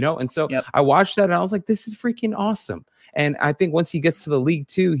 everything, you know? And so I watched that and I was like, this is freaking awesome. And I think once he gets to the league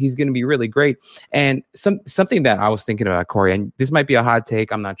too, he's going to be really great. And something that I was thinking about, Corey, and this might be a hot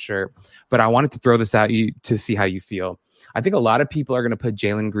take, I'm not sure, but I wanted to throw this at you to see how you feel. I think a lot of people are going to put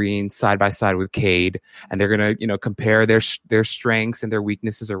Jalen Green side by side with Cade, and they're going to, you know, compare their strengths and their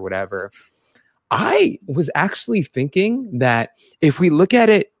weaknesses or whatever. I was actually thinking that if we look at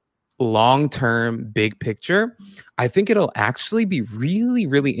it long-term, big picture, I think it'll actually be really,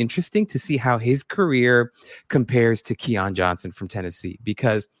 really interesting to see how his career compares to Keon Johnson from Tennessee,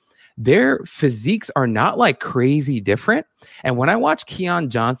 because their physiques are not like crazy different. And when I watch Keon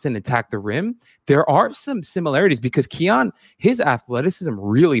Johnson attack the rim, there are some similarities because Keon, his athleticism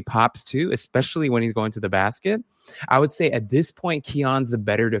really pops too, especially when he's going to the basket. I would say at this point, Keon's the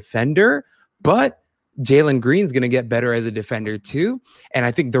better defender, but Jalen Green's going to get better as a defender too. And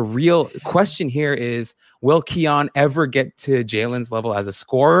I think the real question here is, will Keon ever get to Jalen's level as a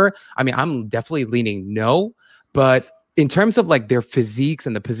scorer? I mean, I'm definitely leaning no, but in terms of like their physiques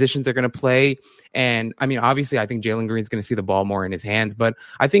and the positions they're going to play, and I mean, obviously, I think Jalen Green's going to see the ball more in his hands. But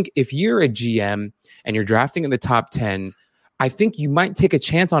I think if you're a GM and you're drafting in the top 10, I think you might take a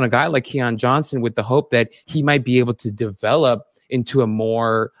chance on a guy like Keon Johnson with the hope that he might be able to develop into a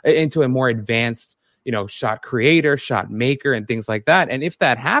more advanced, shot creator, shot maker, and things like that. And if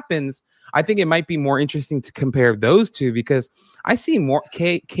that happens, I think it might be more interesting to compare those two because I see more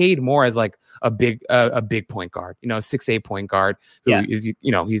Cade more as like a big point guard, 6'8" point guard who is,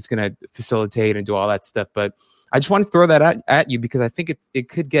 he's going to facilitate and do all that stuff. But I just want to throw that at you because I think it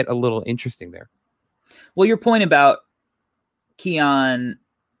could get a little interesting there. Well, your point about Keon,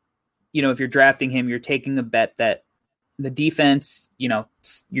 if you're drafting him, you're taking a bet that the defense,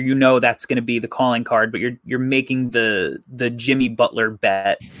 that's going to be the calling card, but you're making the Jimmy Butler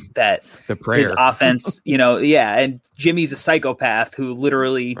bet that the prayer. His offense, and Jimmy's a psychopath who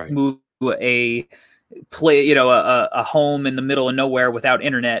literally moved to a home in the middle of nowhere without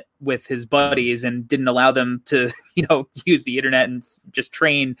internet with his buddies and didn't allow them to, use the internet and just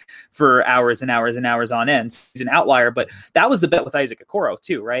train for hours and hours and hours on end. He's an outlier, but that was the bet with Isaac Okoro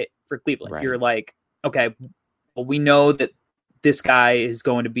too, right? For Cleveland. Right. You're like, okay, well, we know that this guy is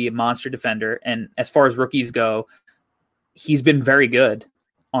going to be a monster defender. And as far as rookies go, he's been very good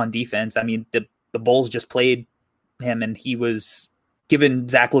on defense. I mean, the Bulls just played him and he was giving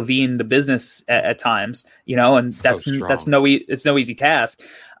Zach LaVine the business at times, and it's no easy task.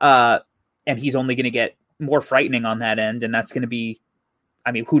 And he's only going to get more frightening on that end. And that's going to be,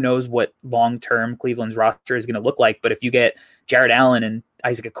 I mean, who knows what long-term Cleveland's roster is going to look like. But if you get Jared Allen and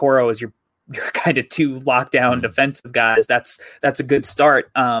Isaac Okoro as your kind of two lockdown defensive guys, that's a good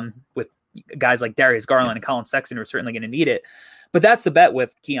start with guys like Darius Garland and Colin Sexton who are certainly going to need it. But that's the bet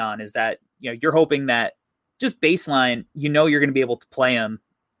with Keon is that, you're hoping that just baseline, you're going to be able to play him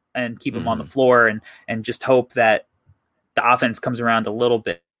and keep him on the floor and just hope that the offense comes around a little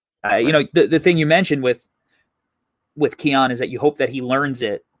bit. The thing you mentioned with Keon is that you hope that he learns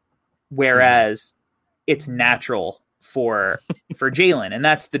it, whereas it's natural for Jalen. And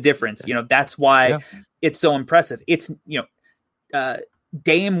that's the difference. That's why it's so impressive. It's,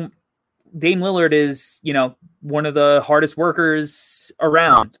 Dame Lillard is, one of the hardest workers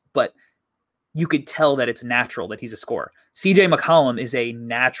around, but you could tell that it's natural that he's a scorer. CJ McCollum is a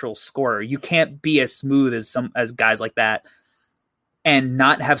natural scorer. You can't be as smooth as guys like that and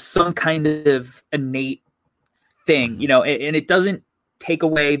not have some kind of innate thing, and it doesn't take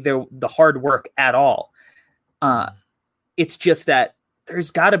away the hard work at all. It's just that there's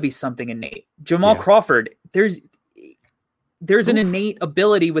got to be something innate. Jamal Crawford, there's an innate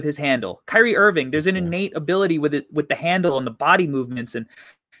ability with his handle. Kyrie Irving, there's an innate ability with the handle and the body movements. And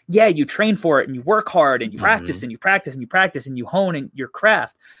you train for it and you work hard and you practice and you practice and you practice and you hone in your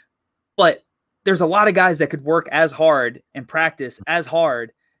craft. But there's a lot of guys that could work as hard and practice as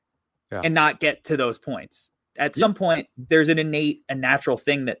hard and not get to those points. At some point, there's an innate and natural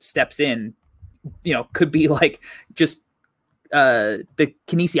thing that steps in, could be like just the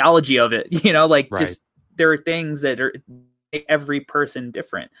kinesiology of it, just there are things that are make every person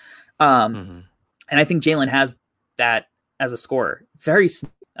different. And I think Jalen has that as a scorer. Very,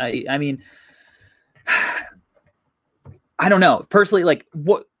 I mean, I don't know personally, like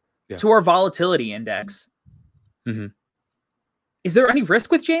what to our volatility index, is there any risk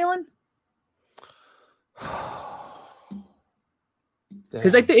with Jalen?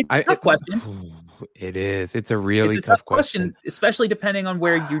 Because I think it's a tough question. It is. It's a really tough question, especially depending on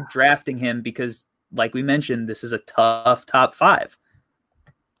where you're drafting him. Because, like we mentioned, this is a tough top 5.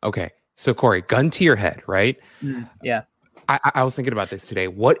 Okay, so Corey, gun to your head, right? Yeah. I was thinking about this today.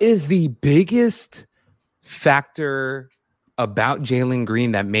 What is the biggest factor about Jalen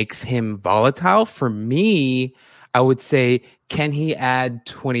Green that makes him volatile? For me, I would say, can he add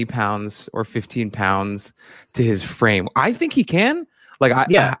 20 pounds or 15 pounds to his frame? I think he can. Like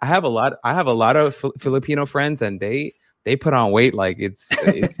I have a lot of Filipino friends, and they put on weight like it's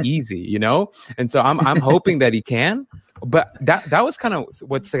easy, And so I'm hoping that he can. But that was kind of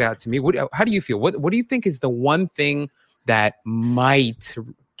what stuck out to me. How do you feel? What do you think is the one thing that might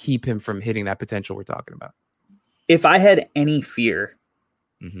keep him from hitting that potential we're talking about? If I had any fear,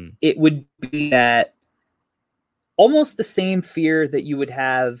 it would be that almost the same fear that you would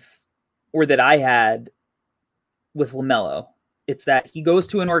have or that I had with LaMelo. It's that he goes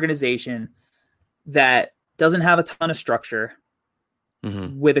to an organization that doesn't have a ton of structure,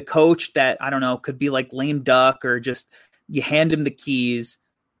 with a coach that, I don't know, could be like lame duck, or just you hand him the keys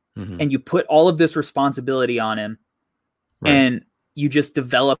and you put all of this responsibility on him, and you just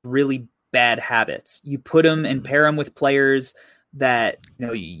develop really bad habits. You put him and pair him with players that, you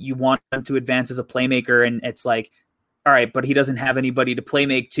know, you want him to advance as a playmaker, and it's like, all right, but he doesn't have anybody to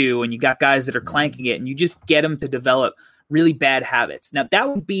playmake to, and you got guys that are clanking it, and you just get him to develop really bad habits. Now, that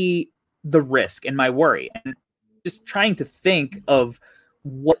would be the risk and my worry. And just trying to think of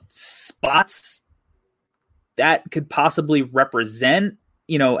what spots that could possibly represent,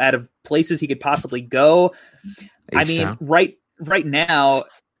 you know, out of places he could possibly go. I mean, right now,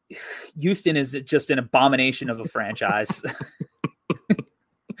 Houston is just an abomination of a franchise.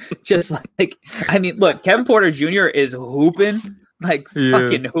 Just like, I mean, look, Kevin Porter Jr. is hooping, like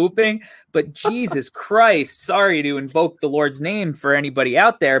fucking hooping, but Jesus Christ, sorry to invoke the Lord's name for anybody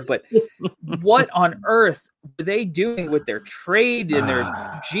out there, but what on earth were they doing with their trade and their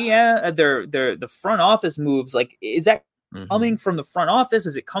GM, the front office moves? Like, is that coming from the front office?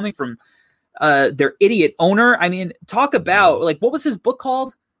 Is it coming from their idiot owner? I mean, talk about, like, what was his book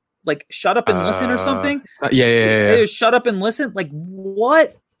called? Like, Shut Up and Listen or something? Yeah. Shut Up and Listen. Like,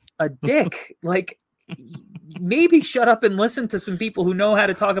 what a dick. Like, maybe shut up and listen to some people who know how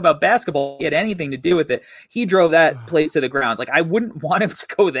to talk about basketball. He had anything to do with it. He drove that place to the ground. Like, I wouldn't want him to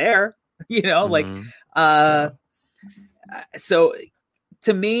go there, you know, like, so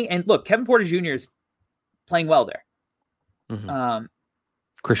to me, and look, Kevin Porter Jr. is playing well there.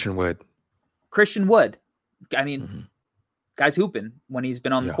 Christian Wood. I mean, guy's hooping when he's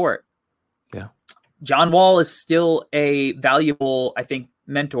been on the court. Yeah. John Wall is still a valuable, I think,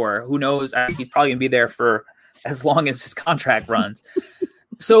 mentor. Who knows? I think he's probably gonna be there for as long as his contract runs.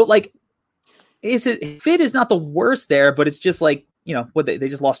 So, like, fit is not the worst there, but it's just like, you know, what they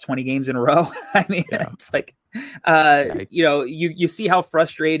just lost 20 games in a row. I mean, it's like, you know, you see how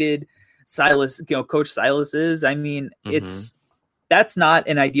frustrated Coach Silas is. I mean, that's not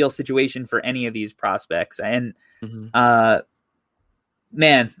an ideal situation for any of these prospects. And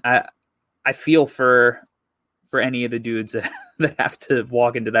man, I feel for any of the dudes that have to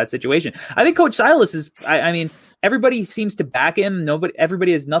walk into that situation. I think Coach Silas is, I mean, everybody seems to back him.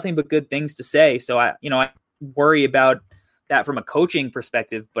 Everybody has nothing but good things to say. So I worry about that from a coaching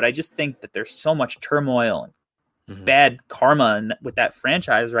perspective, but I just think that there's so much turmoil and bad karma with that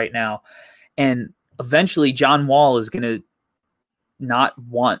franchise right now. And eventually John Wall is going to not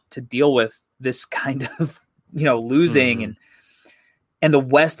want to deal with this kind of, you know, losing and the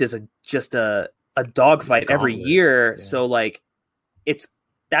West is just a dogfight every year. Yeah. So, like,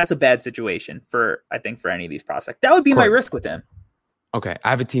 that's a bad situation I think for any of these prospects. That would be my risk with him. Okay. I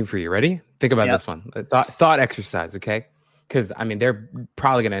have a team for you. Ready? Think about this one. Thought exercise. Okay. Cause I mean, they're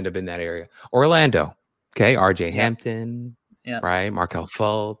probably going to end up in that area. Orlando. Okay. RJ Hampton. Yeah. Right. Markelle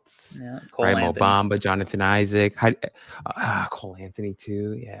Fultz. Yeah. Right. Mo Bamba, Jonathan Isaac. Cole Anthony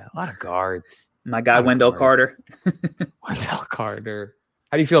too. Yeah. A lot of guards. My guy, Wendell Carter. Wendell Carter.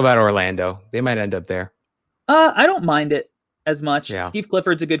 How do you feel about Orlando? They might end up there. I don't mind it as much. Yeah. Steve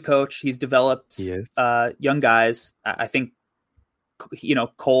Clifford's a good coach. He's developed young guys. I think, you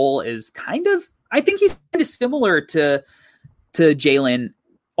know, Cole is I think he's kind of similar to Jalen,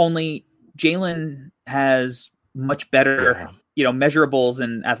 only Jalen has much better, you know, measurables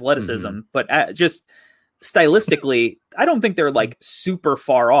and athleticism, but just stylistically, I don't think they're like super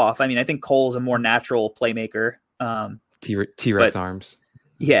far off. I mean, I think Cole's a more natural playmaker. T-Rex arms.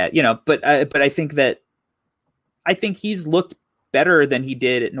 Yeah, you know, but I think he's looked better than he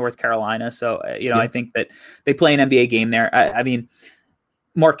did at North Carolina. So, you know, I think that they play an NBA game there. I mean,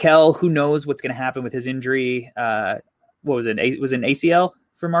 Markelle, who knows what's going to happen with his injury? What was it? Was it an ACL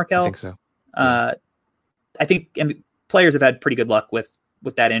for Markelle? I think so. I think players have had pretty good luck with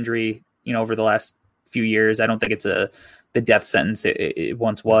that injury, you know, over the last few years. I don't think it's the death sentence it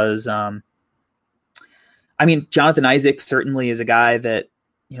once was. I mean, Jonathan Isaac certainly is a guy that,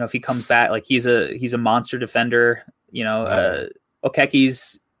 you know, if he comes back, like he's a monster defender. You know,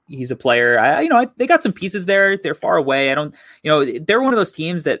 Okeke's he's a player. They got some pieces there. They're far away. They're one of those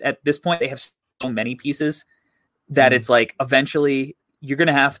teams that at this point they have so many pieces that it's like eventually you're going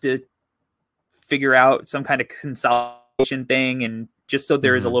to have to figure out some kind of consolidation thing, and just so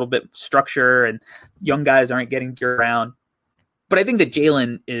there is a little bit structure and young guys aren't getting jerked around. But I think that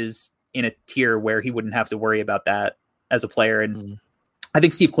Jalen is in a tier where he wouldn't have to worry about that as a player. And I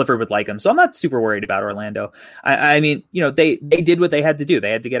think Steve Clifford would like him. So I'm not super worried about Orlando. I mean, you know, they did what they had to do.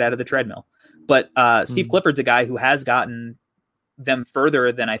 They had to get out of the treadmill. But Steve Clifford's a guy who has gotten them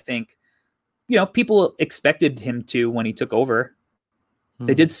further than I think people expected him to when he took over.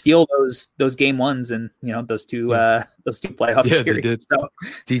 They did steal those game ones and those two playoff series. They did. So.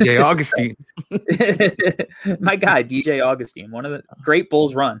 DJ Augustine, my guy DJ Augustine, one of the great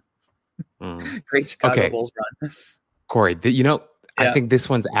Bulls run, great Chicago Bulls run. Corey, I think this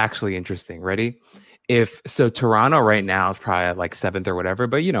one's actually interesting. Ready? Toronto right now is probably at like 7th or whatever,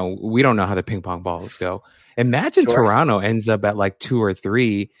 but we don't know how the ping pong balls go. Imagine Toronto ends up at like 2 or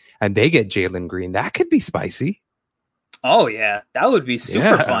 3 and they get Jalen Green. That could be spicy. Oh yeah, that would be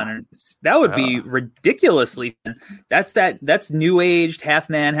super fun. That would be ridiculously fun. That's new aged, half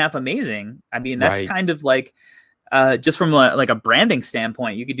man, half amazing. I mean, that's kind of like just from a branding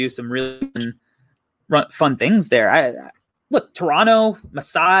standpoint, you could do some really fun things there. Look, Toronto,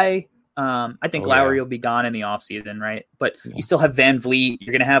 Masai. I think Lowry will be gone in the offseason, right? But you still have Van Vliet.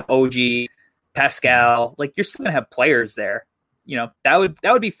 You're going to have OG, Pascal. Like you're still going to have players there. That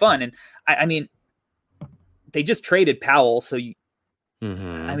would be fun. And I mean. They just traded Powell, so I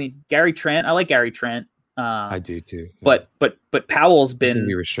mean Gary Trent. I like Gary Trent. I do too. Yeah. But Powell's been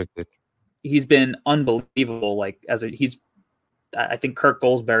restricted. He's been unbelievable. Like I think Kirk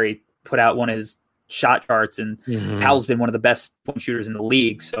Goldsberry put out one of his shot charts, and Powell's been one of the best point shooters in the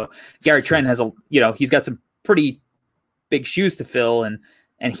league. So Gary Trent has he's got some pretty big shoes to fill, and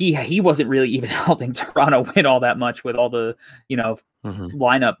he wasn't really even helping Toronto win all that much with all the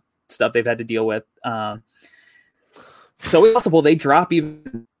lineup stuff they've had to deal with. So it's possible they drop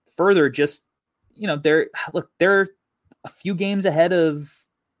even further. Just they're a few games ahead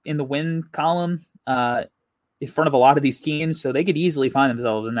in the win column in front of a lot of these teams, so they could easily find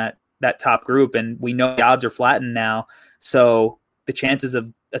themselves in that top group. And we know the odds are flattened now, so the chances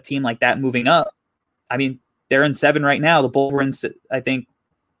of a team like that moving up, I mean, they're in 7 right now. The Bulls were in, I think,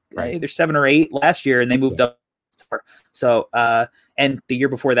 they're 7 or 8 last year, and they moved up. So, and the year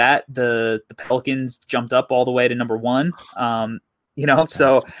before that, the Pelicans jumped up all the way to number 1. That's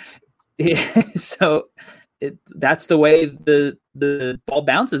the way the ball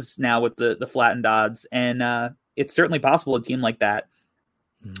bounces now with the flattened odds, and it's certainly possible a team like that.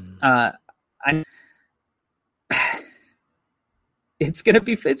 It's gonna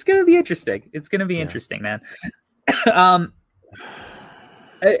be interesting. It's gonna be interesting, man.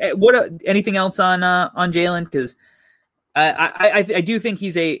 Anything else on Jalen? Because I do think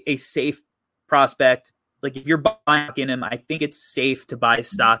he's a safe prospect. Like if you're buying in him, I think it's safe to buy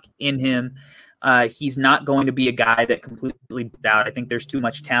stock in him. He's not going to be a guy that completely beat out. I think there's too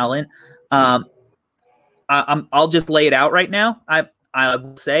much talent. I'll just lay it out right now. I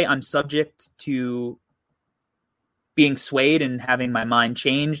will say I'm subject to being swayed and having my mind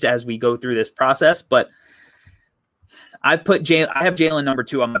changed as we go through this process, but I have Jalen number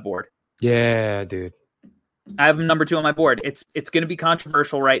 2 on my board. Yeah, dude. I have him number 2 on my board. It's going to be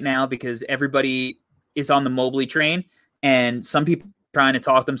controversial right now because everybody is on the Mobley train, and some people are trying to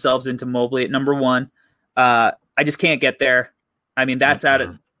talk themselves into Mobley at number 1. I just can't get there. I mean, that's out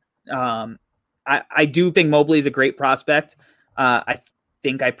of. I do think Mobley is a great prospect. I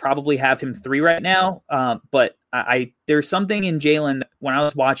think I probably have him 3 right now. But there's something in Jalen when I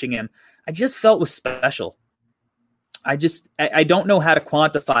was watching him, I just felt was special. I don't know how to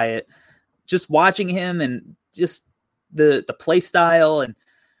quantify it. Just watching him and just the play style, and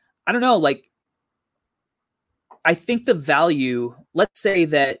I don't know, like I think the value, let's say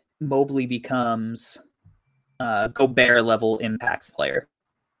that Mobley becomes Gobert level impact player.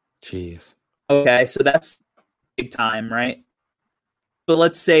 Jeez. Okay, so that's big time, right? But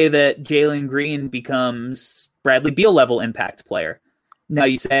let's say that Jalen Green becomes Bradley Beal level impact player. Now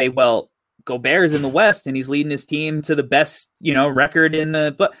you say, well, Gobert's in the West and he's leading his team to the best, record in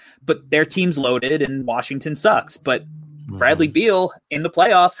the, but their team's loaded and Washington sucks. But Bradley Beal in the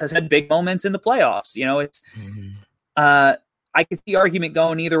playoffs has had big moments in the playoffs. I could see the argument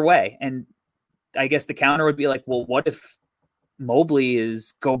going either way. And I guess the counter would be like, well, what if Mobley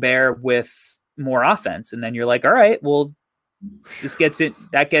is Gobert with more offense? And then you're like, all right, well,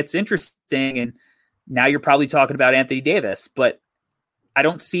 that gets interesting. And now you're probably talking about Anthony Davis, but I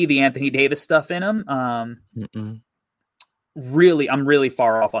don't see the Anthony Davis stuff in him. I'm really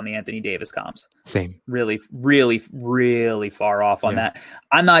far off on the Anthony Davis comps. Same. Really, really, really far off on that.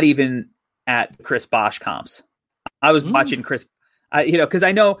 I'm not even at Chris Bosh comps. I was watching Chris, because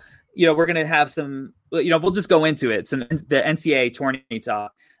I know, we're going to have some, we'll just go into it. The NCAA tournament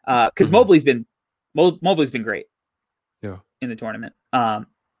talk, because Mobley's been great in the tournament. But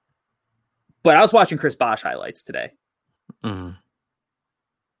I was watching Chris Bosh highlights today.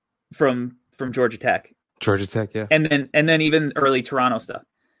 From Georgia Tech. Georgia Tech, yeah. And then even early Toronto stuff.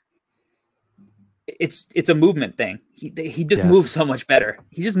 it's a movement thing. He just moves so much better.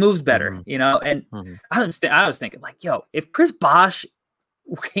 He just moves better, you know. And I was thinking like, yo, if Chris Bosh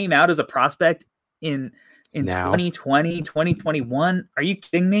came out as a prospect in 2020, 2021, are you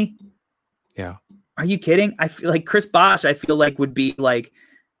kidding me? Yeah. Are you kidding? I feel like Chris Bosh, I feel like would be like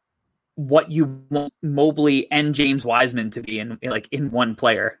what you want Mobley and James Wiseman to be in one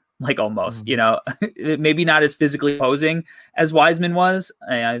player, like almost, you know, maybe not as physically opposing as Wiseman was.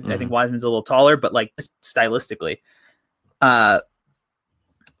 I think Wiseman's a little taller, but like just stylistically. But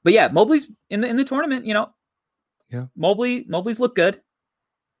yeah, Mobley's in the tournament, you know. Yeah. Mobley's look good.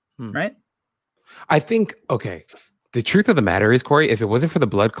 Right? I think, okay, the truth of the matter is, Corey, if it wasn't for the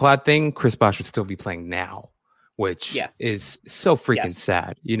blood clot thing, Chris Bosh would still be playing now, which is so freaking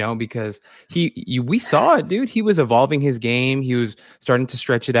sad, you know, because we saw it, dude. He was evolving his game. He was starting to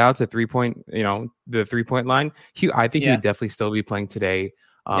stretch it out to 3-point, you know, the 3-point line. I think he would definitely still be playing today.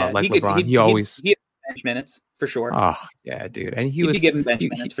 Like LeBron, he always he bench minutes for sure. Oh yeah, dude. And he'd be getting bench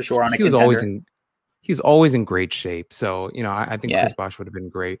minutes for sure on a he was contender. He's always in great shape. So, you know, I think Chris Bosh would have been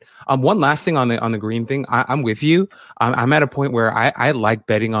great. One last thing on the Green thing. I'm with you. I'm at a point where I like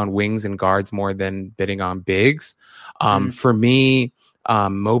betting on wings and guards more than betting on bigs. For me,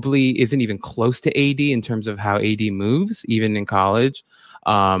 Mobley isn't even close to AD in terms of how AD moves, even in college.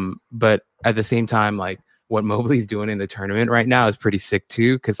 But at the same time, like what Mobley's doing in the tournament right now is pretty sick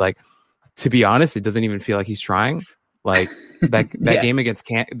too. Cause like, to be honest, it doesn't even feel like he's trying. Like that game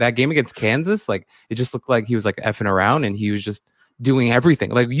against Kansas, like it just looked like he was like effing around and he was just doing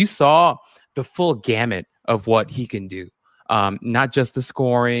everything. Like you saw the full gamut of what he can do. Not just the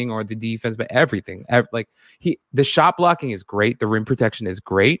scoring or the defense, but everything. The shot blocking is great. The rim protection is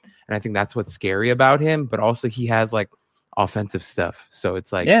great. And I think that's what's scary about him. But also he has like offensive stuff. So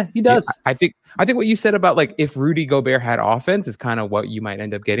it's like, yeah, he does. I think what you said about like if Rudy Gobert had offense is kind of what you might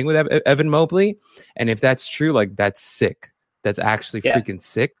end up getting with Evan Mobley. And if that's true, like that's sick. That's actually freaking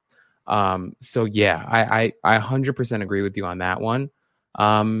sick. So yeah, I 100% agree with you on that one.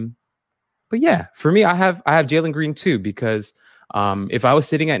 But yeah, for me, I have Jalen Green too, because if I was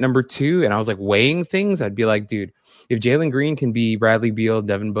sitting at number 2 and I was like weighing things, I'd be like, dude, if Jalen Green can be Bradley Beal,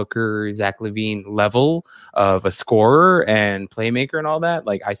 Devin Booker, Zach LaVine level of a scorer and playmaker and all that,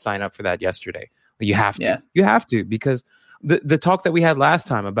 like I sign up for that yesterday. You have to, because the talk that we had last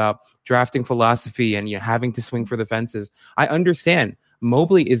time about drafting philosophy and having to swing for the fences, I understand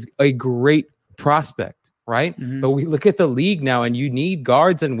Mobley is a great prospect, right? But we look at the league now and you need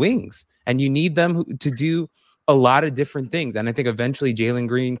guards and wings and you need them to do a lot of different things. And I think eventually Jalen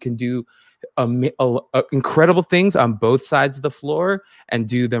Green can do incredible things on both sides of the floor and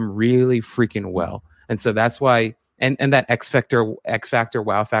do them really freaking well. And so that's why, and that X factor,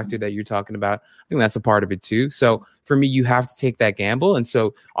 wow factor that you're talking about, I think that's a part of it too. So for me, you have to take that gamble. And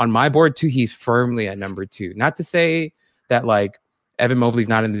so on my board too, he's firmly at number 2. Not to say that like Evan Mobley's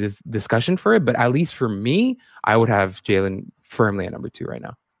not in this discussion for it, but at least for me, I would have Jalen firmly at number 2 right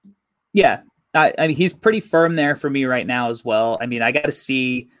now. Yeah. I mean, he's pretty firm there for me right now as well. I mean, I would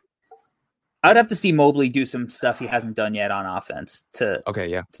have to see Mobley do some stuff he hasn't done yet on offense to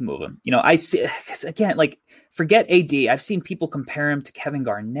move him. You know, I see, because again, like forget AD. I've seen people compare him to Kevin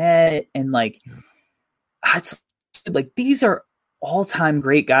Garnett and like, it's like, these are all-time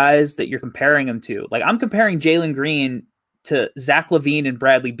great guys that you're comparing him to. Like I'm comparing Jalen Green to Zach LaVine and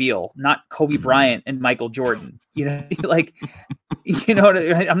Bradley Beal, not Kobe Bryant and Michael Jordan. You know, like, you know,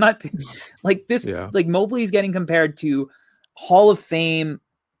 I'm not like this. Like Mobley's getting compared to Hall of Fame,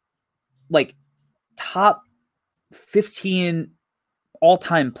 like top 15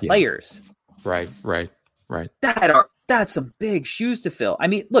 all-time players. Right. That's some big shoes to fill. I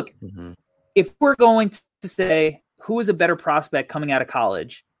mean, look, if we're going to say who is a better prospect coming out of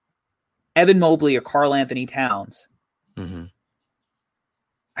college, Evan Mobley or Karl Anthony Towns,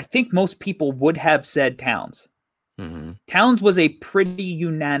 I think most people would have said Towns. Towns was a pretty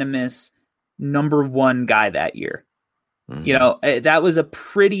unanimous number 1 guy that year. You know, that was a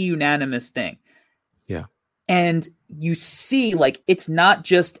pretty unanimous thing. Yeah. And you see, like, it's not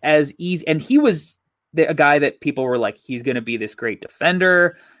just as easy. And he was a guy that people were like, he's going to be this great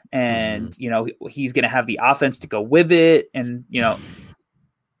defender. And, you know, he's going to have the offense to go with it. And, you know,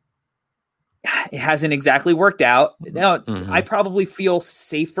 it hasn't exactly worked out. Now, I probably feel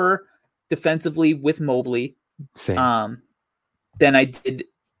safer defensively with Mobley than I did,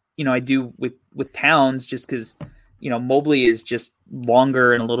 you know, I do with Towns, just because, you know, Mobley is just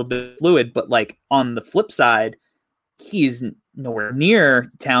longer and a little bit fluid, but like on the flip side, he's nowhere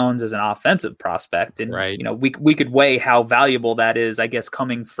near Towns as an offensive prospect. And, you know, we could weigh how valuable that is, I guess,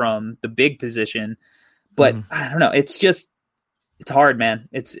 coming from the big position, but I don't know. It's just, it's hard, man.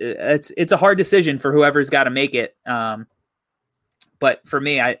 It's a hard decision for whoever's got to make it. But for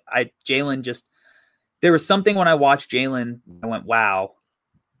me, I Jalen just, there was something when I watched Jalen, I went, wow,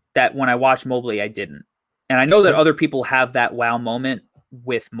 that when I watched Mobley, I didn't. And I know that other people have that wow moment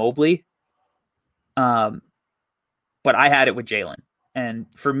with Mobley. But I had it with Jalen. And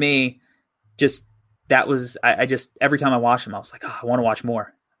for me, just, that was, I just, every time I watched him, I was like, oh, I want to watch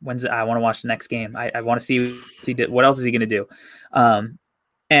more. I want to watch the next game. I want to see what else is he going to do.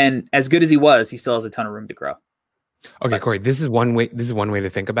 And as good as he was, he still has a ton of room to grow. Okay, Corey, this is one way to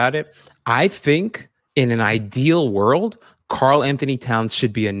think about it. I think in an ideal world, Karl Anthony Towns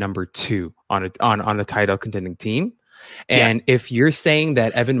should be a number 2 on a title contending team. And if you're saying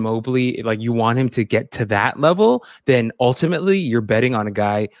that Evan Mobley, like you want him to get to that level, then ultimately you're betting on a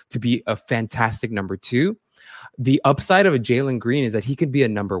guy to be a fantastic number 2. The upside of a Jalen Green is that he could be a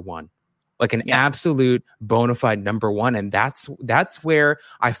number 1, like an absolute bona fide number 1. And that's where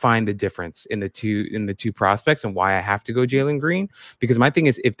I find the difference in the two prospects and why I have to go Jalen Green. Because my thing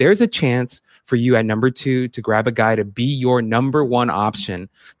is, if there's a chance for you at number 2 to grab a guy to be your number 1 option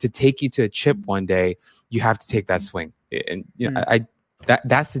to take you to a chip one day, you have to take that swing. And you know,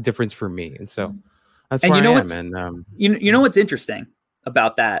 that's the difference for me. And so that's where I am. And you know what's interesting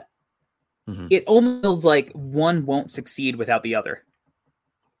about that? Mm-hmm. It almost feels like one won't succeed without the other.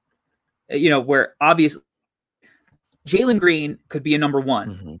 You know, where obviously Jalen Green could be a number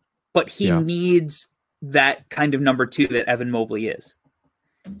 1, but he needs that kind of number 2 that Evan Mobley is.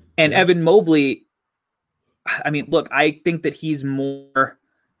 And Evan Mobley, I mean, look, I think that he's more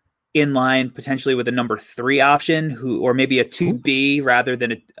in line potentially with a number 3 option, or maybe a 2B rather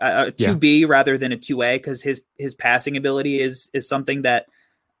than a 2B rather than a 2A, because his passing ability is something that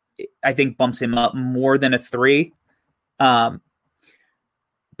I think bumps him up more than a 3. But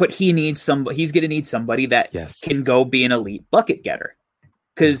he's going to need somebody that can go be an elite bucket getter.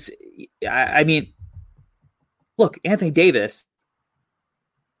 Because, I mean, look, Anthony Davis,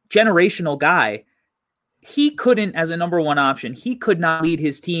 generational guy, he couldn't, as a number 1 option, he could not lead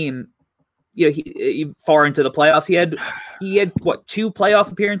his team, you know, he far into the playoffs. He had what, 2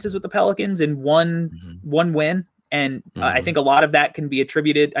 playoff appearances with the Pelicans and one win. And I think a lot of that can be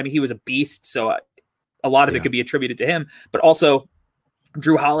attributed. I mean, he was a beast, so a lot of it could be attributed to him. But also,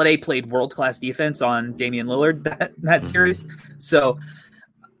 Drew Holiday played world-class defense on Damian Lillard that series. So,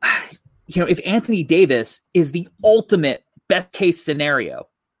 you know, if Anthony Davis is the ultimate best-case scenario,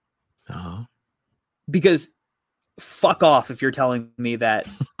 because fuck off if you're telling me that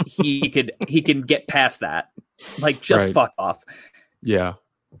he can get past that, like just fuck off. Yeah.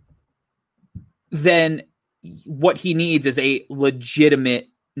 Then what he needs is a legitimate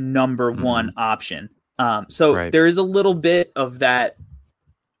number 1 option. So there is a little bit of that,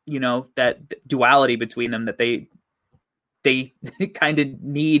 you know, that duality between them, that they kind of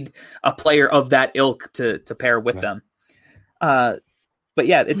need a player of that ilk to pair with them. But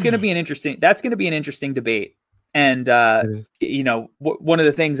yeah, it's going to be an interesting debate. And, you know, one of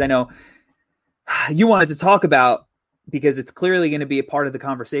the things I know you wanted to talk about, because it's clearly going to be a part of the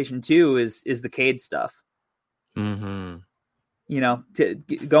conversation too, is the Cade stuff. You know, to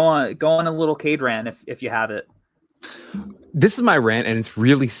go on a little Cade rant if you have it. This is my rant, and it's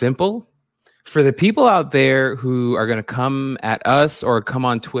really simple. For the people out there who are going to come at us or come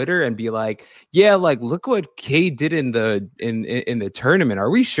on Twitter and be like, yeah, like, look what Cade did in the tournament. Are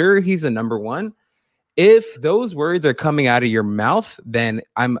we sure he's a number 1? If those words are coming out of your mouth, then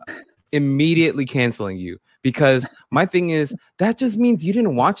I'm immediately canceling you, because my thing is, that just means you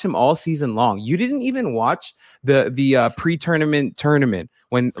didn't watch him all season long. You didn't even watch the tournament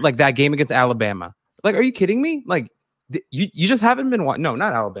when, like, that game against Alabama. Like, are you kidding me? Like, you just haven't been watching. No,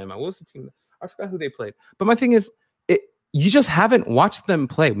 not Alabama. What was the team? I forgot who they played. But my thing is, you just haven't watched them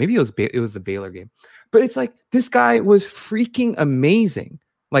play. Maybe it was the Baylor game. But it's like, this guy was freaking amazing.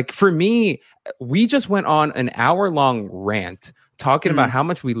 Like, for me, we just went on an hour-long rant talking about how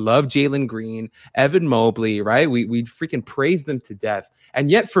much we love Jalen Green, Evan Mobley, right? We freaking praised them to death.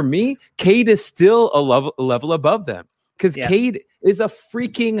 And yet, for me, Cade is still a level above them, because Cade is a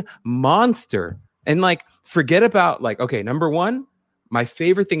freaking monster. And, like, forget about, like, okay, number 1, my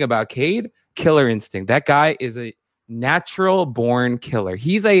favorite thing about Cade, killer instinct. That guy is a natural born killer.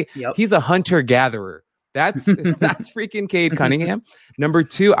 He's a hunter gatherer. That's freaking Cade Cunningham. Number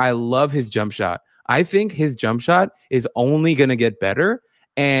 2, I love his jump shot. I think his jump shot is only going to get better.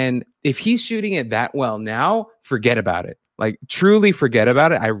 And if he's shooting it that well now, forget about it. Like, truly forget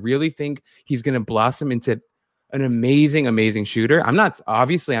about it. I really think he's going to blossom into an amazing, amazing shooter. I'm not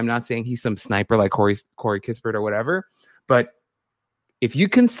saying he's some sniper like Corey Kispert or whatever, but if you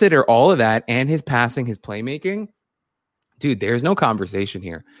consider all of that and his passing, his playmaking, dude, there's no conversation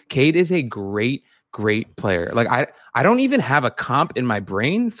here. Cade is a great player. Like I don't even have a comp in my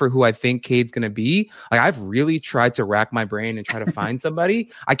brain for who I think Cade's going to be. Like I've really tried to rack my brain and try to find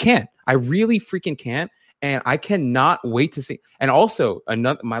somebody. I can't. I really freaking can't. And I cannot wait to see. And also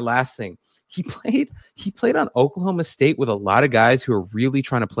my last thing, he played on Oklahoma State with a lot of guys who are really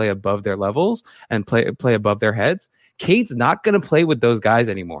trying to play above their levels and play above their heads. Cade's not going to play with those guys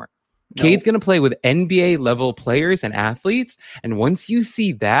anymore. No. Cade's going to play with NBA level players and athletes. And once you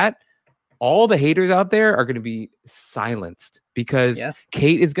see that, all the haters out there are going to be silenced because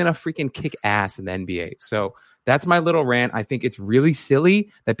Cade is going to freaking kick ass in the NBA. So that's my little rant. I think it's really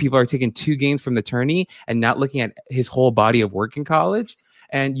silly that people are taking 2 games from the tourney and not looking at his whole body of work in college.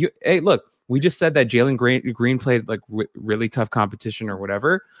 And hey, look, we just said that Jalen Green played like really tough competition or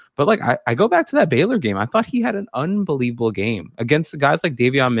whatever. But like, I go back to that Baylor game. I thought he had an unbelievable game against the guys like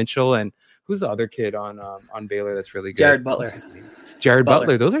Davion Mitchell and who's the other kid on Baylor that's really good? Jared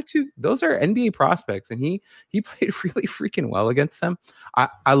Butler. Those are NBA prospects, and he played really freaking well against them.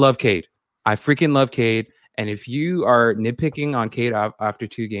 I love Cade. I freaking love Cade. And if you are nitpicking on Cade after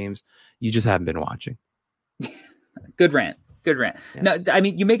 2 games, you just haven't been watching. Good rant. Yeah. No, I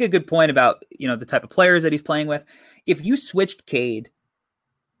mean, you make a good point about, the type of players that he's playing with. If you switched Cade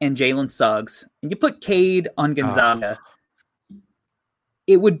and Jalen Suggs and you put Cade on Gonzaga,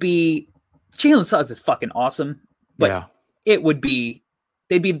 it would be Jalen Suggs is fucking awesome, but it would be,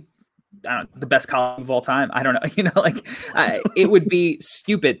 they'd be, I don't know, the best college of all time. I don't know, it would be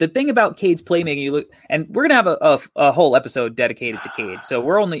stupid. The thing about Cade's playmaking, and we're going to have a whole episode dedicated to Cade. So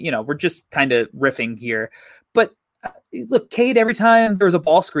we're only, we're just kind of riffing here, but look, Cade, every time there was a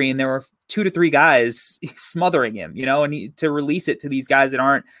ball screen, there were 2 to 3 guys smothering him, and to release it to these guys that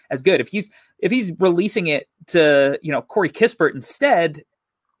aren't as good. If he's releasing it to, Corey Kispert instead,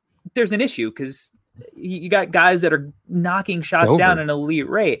 there's an issue because you got guys that are knocking shots down at an elite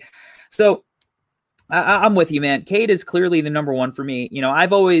rate. So I'm with you, man. Cade is clearly the number one for me.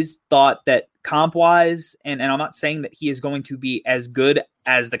 I've always thought that comp wise, and I'm not saying that he is going to be as good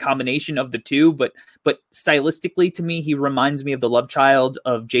as the combination of the two, but stylistically to me, he reminds me of the love child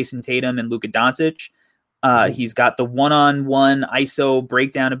of Jason Tatum and Luka Doncic. He's got the one-on-one ISO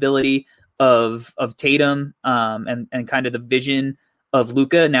breakdown ability of Tatum, and kind of the vision of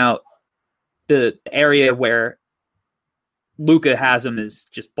Luka. Now, the area where Luka has him is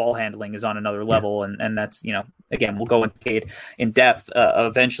just ball handling is on another level. And that's, again, we'll go into Cade in depth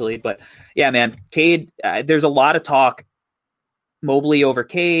eventually, but yeah, man, Cade, there's a lot of talk, Mobley over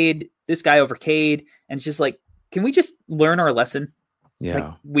Cade, this guy over Cade. And it's just like, can we just learn our lesson? Yeah.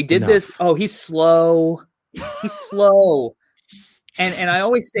 Like, we did this. Oh, he's slow. And I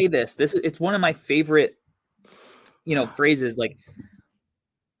always say this, it's one of my favorite, phrases. Like,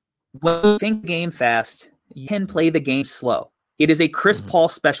 when you think game fast, you can play the game slow. It is a Chris Paul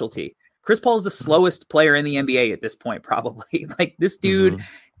specialty. Chris Paul is the slowest player in the NBA at this point, probably. Like, this dude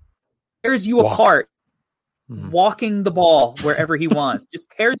tears you apart, walking the ball wherever he wants, just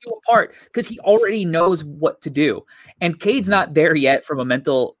tears you apart because he already knows what to do. And Cade's not there yet from a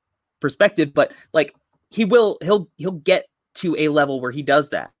mental perspective, but like he'll get to a level where he does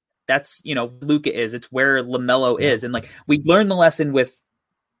that. That's, Luka is. It's where LaMelo is. And like, we learned the lesson with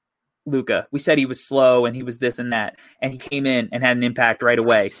Luka. We said he was slow and he was this and that, and he came in and had an impact right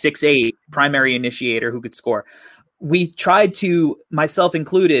away. 6'8", primary initiator who could score. We tried to, myself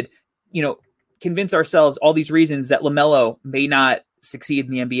included, convince ourselves all these reasons that LaMelo may not succeed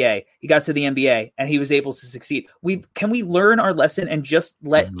in the NBA. He got to the NBA and he was able to succeed. Can we learn our lesson and just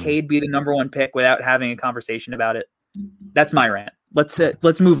let Cade be the number one pick without having a conversation about it? That's my rant. Let's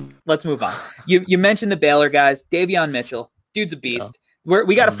move on. You mentioned the Baylor guys. Davion Mitchell, dude's a beast.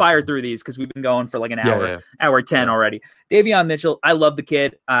 We got to fire through these because we've been going for like an hour, hour 10 already. Davion Mitchell, I love the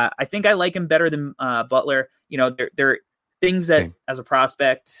kid. I think I like him better than Butler. There are things that as a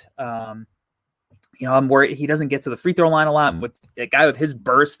prospect, I'm worried he doesn't get to the free throw line a lot. With a guy with his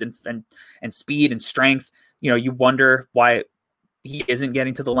burst and speed and strength, you wonder why he isn't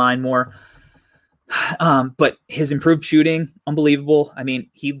getting to the line more. But his improved shooting, unbelievable. I mean,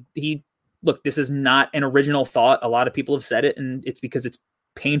 he look, this is not an original thought. A lot of people have said it, and it's because it's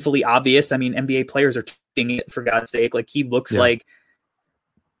painfully obvious. I mean, NBA players are tweeting it, for God's sake. Like, he looks like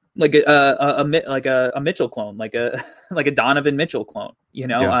a Mitchell clone, like a Donovan Mitchell clone,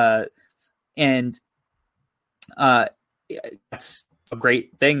 and that's a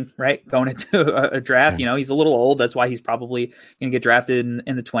great thing, right? Going into a draft, he's a little old. That's why he's probably going to get drafted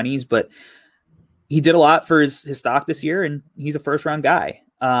in the 20s, but he did a lot for his stock this year, and he's a first round guy.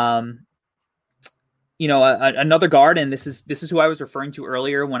 another guard, and this is who I was referring to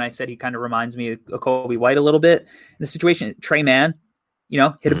earlier when I said he kind of reminds me of Kobe White a little bit in the situation. Trey Mann,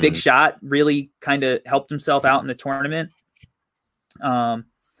 hit a big shot, really kind of helped himself out in the tournament.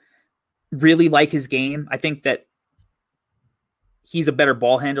 Really like his game. I think that he's a better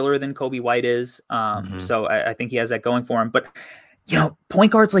ball handler than Kobe White is. So I think he has that going for him. But,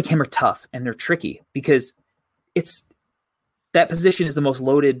 point guards like him are tough and they're tricky because that position is the most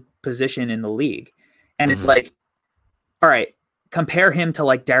loaded position in the league. And it's like, all right, compare him to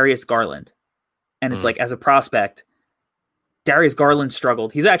like Darius Garland. And it's like, as a prospect, Darius Garland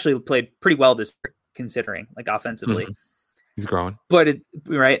struggled. He's actually played pretty well this year, considering like offensively. He's growing. But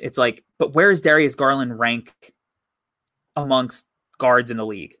it's like, but where does Darius Garland rank amongst guards in the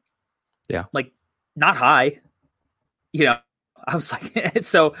league? Yeah. Like not high, I was like,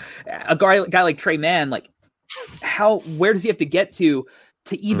 so a guy like Trey Mann, like where does he have to get to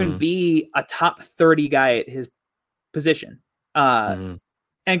even be a top 30 guy at his position? And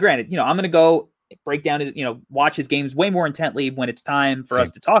granted, I'm going to go break down his, watch his games way more intently when it's time for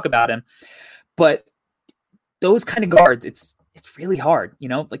us to talk about him. But those kind of guards, it's really hard,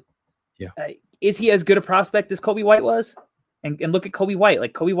 is he as good a prospect as Kobe White was? And look at Kobe White.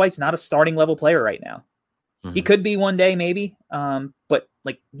 Like Kobe White's not a starting level player right now. He could be one day, maybe. But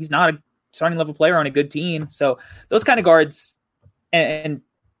like, he's not a starting level player on a good team. So those kind of guards, and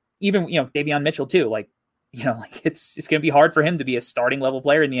even, Davion Mitchell too, like, it's going to be hard for him to be a starting level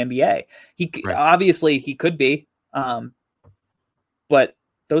player in the NBA. Obviously he could be, but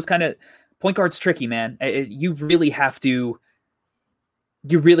those kind of point guards tricky, man. You really have to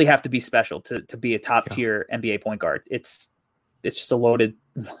be special to be a top tier NBA point guard. It's just a loaded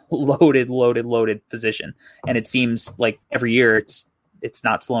position. And it seems like every year it's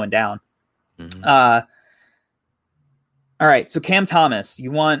not slowing down. All right. So Cam Thomas, you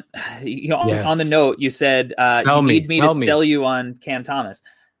want, on the note, you said, you need me to sell you on Cam Thomas.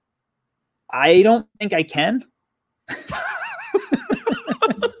 I don't think I can.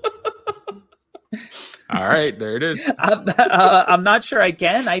 All right, there it is. I'm not sure I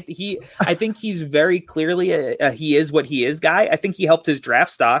can. I think he's very clearly he is what he is guy. I think he helped his draft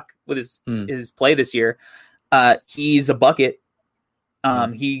stock with his play this year. He's a bucket.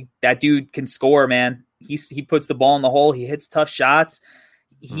 That dude can score, man. He puts the ball in the hole. He hits tough shots.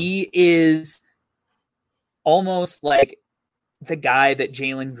 He is almost like the guy that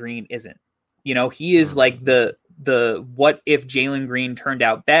Jalen Green isn't. He is like the what if Jalen Green turned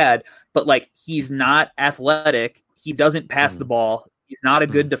out bad, but like he's not athletic. He doesn't pass the ball. He's not a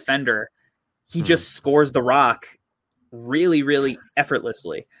good defender. He just scores the rock really, really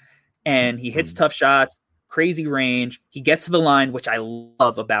effortlessly. And he hits tough shots, crazy range. He gets to the line, which I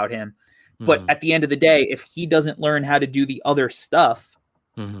love about him. But at the end of the day, if he doesn't learn how to do the other stuff,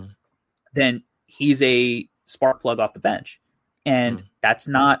 then he's a spark plug off the bench. And that's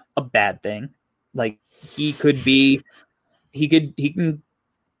not a bad thing. Like he can be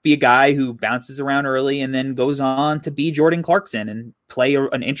a guy who bounces around early and then goes on to be Jordan Clarkson and play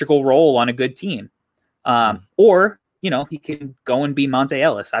an integral role on a good team. Or, he can go and be Monte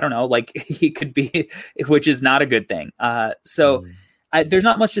Ellis. I don't know, like he could be, which is not a good thing. There's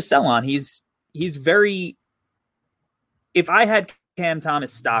not much to sell on. He's very, if I had Cam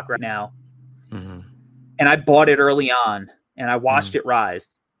Thomas stock right now and I bought it early on and I watched it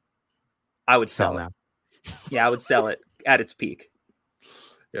rise, I would sell it. Yeah, I would sell it at its peak.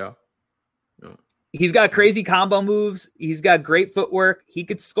 Yeah. He's got crazy combo moves. He's got great footwork. He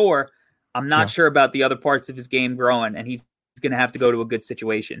could score. I'm not sure about the other parts of his game growing, and he's going to have to go to a good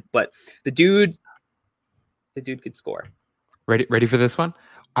situation. But the dude could score. Ready for this one?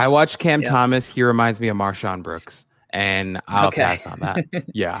 I watched Cam Thomas. He reminds me of Marshawn Brooks, and I'll pass on that.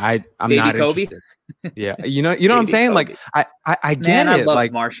 Yeah, I'm Baby not Kobe? interested. Yeah, you know what I'm saying? Kobe. Like I get it. I love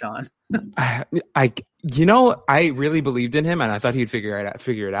like Marshawn. I really believed in him, and I thought he'd figure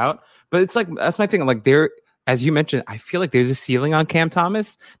it out. But it's like that's my thing. Like as you mentioned, I feel like there's a ceiling on Cam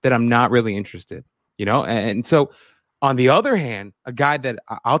Thomas that I'm not really interested. And so on the other hand, a guy that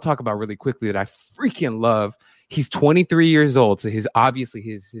I'll talk about really quickly that I freaking love. He's 23 years old, so his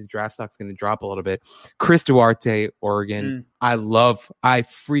draft stock's going to drop a little bit. Chris Duarte, Oregon. I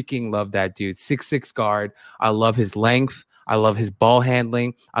freaking love that dude. 6'6" guard. I love his length. I love his ball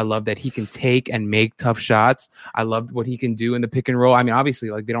handling. I love that he can take and make tough shots. I love what he can do in the pick and roll. I mean, obviously,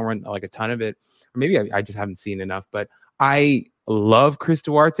 like they don't run like a ton of it, or maybe I just haven't seen enough. But I love Chris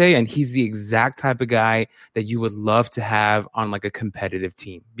Duarte, and he's the exact type of guy that you would love to have on like a competitive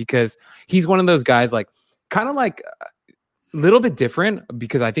team because he's one of those guys like. Kind of like little bit different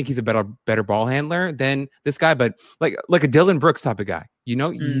because I think he's a better ball handler than this guy, but like a Dylan Brooks type of guy.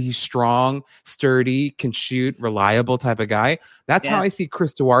 He's strong, sturdy, can shoot, reliable type of guy. That's how I see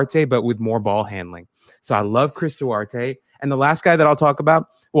Chris Duarte, but with more ball handling. So I love Chris Duarte. And the last guy that I'll talk about,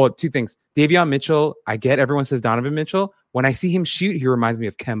 well, two things. Davion Mitchell, I get everyone says Donovan Mitchell. When I see him shoot, he reminds me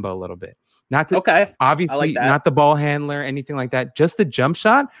of Kemba a little bit. Obviously, like not the ball handler, anything like that. Just the jump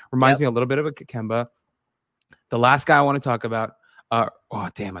shot reminds me a little bit of a Kemba. The last guy I want to talk about,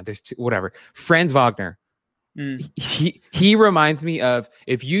 there's two, whatever. Franz Wagner. He reminds me of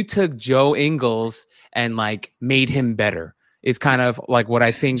if you took Joe Ingles and like made him better. It's kind of like what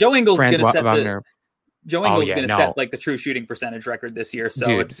I think Joe Ingles Franz going to Wagner. Joe Ingles is going to set like the true shooting percentage record this year.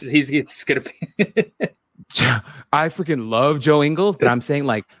 So he's going to be. I freaking love Joe Ingles, but I'm saying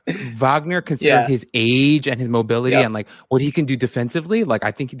like Wagner, considering his age and his mobility and like what he can do defensively, like I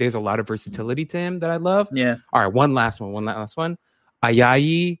think there's a lot of versatility to him that I love. Yeah. All right, one last one.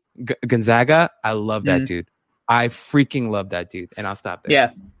 Ayayi Gonzaga. I love that dude. I freaking love that dude. And I'll stop there. Yeah.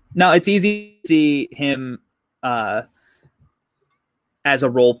 No, it's easy to see him as a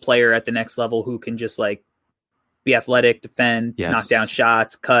role player at the next level who can just like be athletic, defend, knock down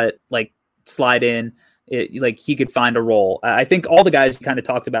shots, cut, like slide in. Like he could find a role. I think all the guys you kind of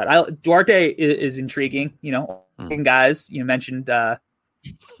talked about. Duarte is intriguing. Oregon guys. You mentioned. I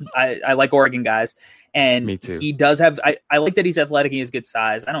like Oregon guys, and me too. He does have. I like that he's athletic. He has good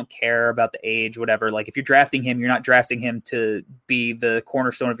size. I don't care about the age, whatever. Like if you're drafting him, you're not drafting him to be the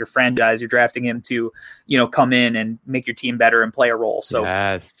cornerstone of your franchise. You're drafting him to, come in and make your team better and play a role. So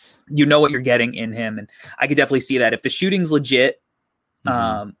you know what you're getting in him, and I could definitely see that if the shooting's legit,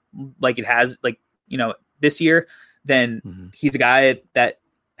 like it has, like. This year, then he's a guy that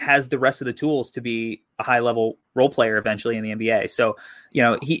has the rest of the tools to be a high level role player eventually in the NBA. So,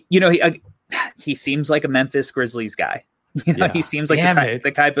 he seems like a Memphis Grizzlies guy. He seems like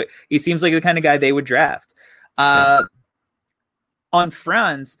but he seems like the kind of guy they would draft. On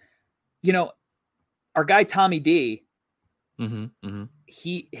Franz, our guy Tommy D,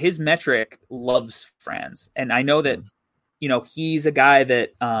 his metric loves Franz, and I know that he's a guy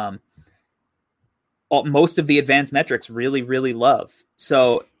that most of the advanced metrics really, really love.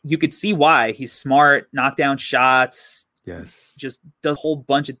 So you could see why he's smart, knock down shots. Yes. Just does a whole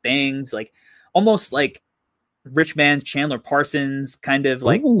bunch of things, like almost like rich man's Chandler Parsons kind of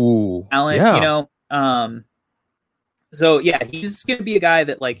like talent, So yeah, he's going to be a guy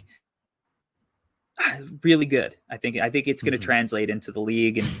that like really good. I think it's going to translate into the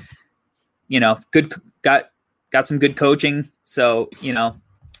league and, good, got some good coaching. So,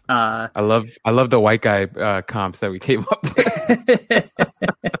 I love the white guy comps that we came up with.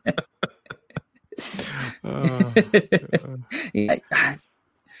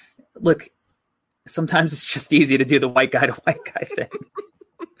 Look, sometimes it's just easy to do the white guy to white guy thing.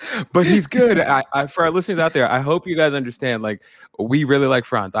 But he's good. I for our listeners out there, I hope you guys understand. Like, we really like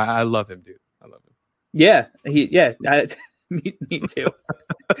Franz. I love him, dude. I love him. Yeah, me too.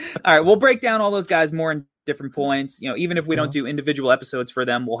 All right, we'll break down all those guys more in different points. Even if we don't do individual episodes for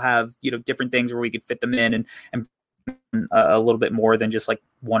them, we'll have different things where we could fit them in and a little bit more than just like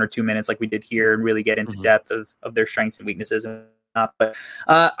 1 or 2 minutes like we did here, and really get into depth of their strengths and weaknesses and not. But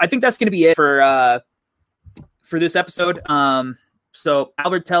I think that's going to be it for this episode. So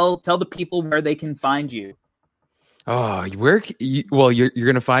Albert, tell the people where they can find you. Oh, you're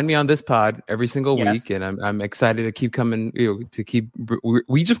going to find me on this pod every single week, and I'm excited to keep coming.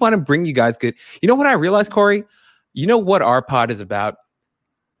 We just want to bring you guys good. You know what I realized, Corey? You know what our pod is about?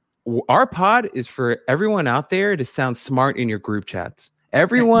 Our pod is for everyone out there to sound smart in your group chats.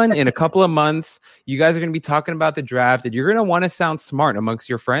 Everyone in a couple of months, you guys are going to be talking about the draft, and you're going to want to sound smart amongst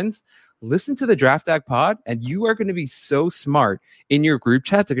your friends. Listen to the Draft Act pod, and you are going to be so smart in your group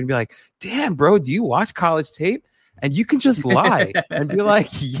chats. They're going to be like, "Damn, bro, do you watch college tape?" And you can just lie and be like,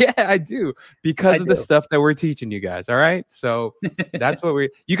 "Yeah, I do," because of the stuff that we're teaching you guys. All right. So that's what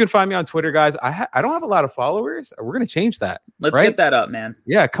you can find me on Twitter, guys. I don't have a lot of followers. We're going to change that. Let's get that up, man.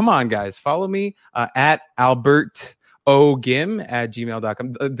 Yeah. Come on, guys. Follow me at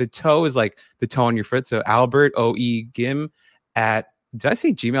albertogim@gmail.com. The toe is like the toe on your foot. So Albert OE Gim at, did I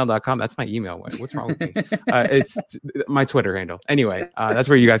say gmail.com? That's my email. What's wrong with me? It's my Twitter handle. Anyway, that's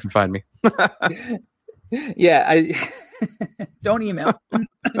where you guys can find me. Yeah, don't email.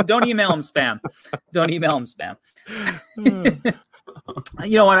 Don't email him spam. Don't email him spam.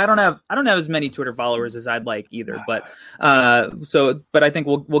 You know what? I don't have as many Twitter followers as I'd like either. But but I think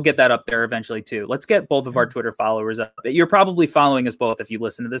we'll get that up there eventually too. Let's get both of our Twitter followers up. You're probably following us both if you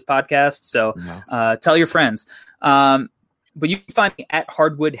listen to this podcast. So tell your friends. But you can find me at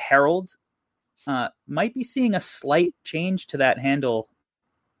Hardwood Herald might be seeing a slight change to that handle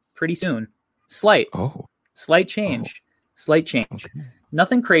pretty soon. Slight change. Okay.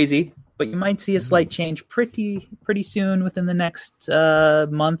 Nothing crazy, but you might see a slight change pretty soon within the next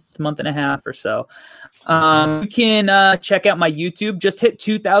month and a half or so. You can check out my YouTube. Just hit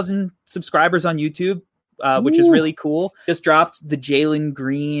 2,000 subscribers on YouTube, which is really cool. Just dropped the Jalen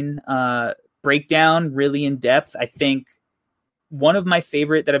Green breakdown, really in depth. I think one of my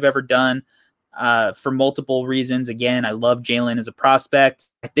favorite that I've ever done for multiple reasons. Again, I love Jalen as a prospect.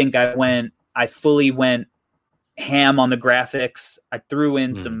 I think I fully went ham on the graphics. I threw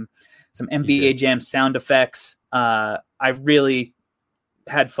in some NBA Jam sound effects. I really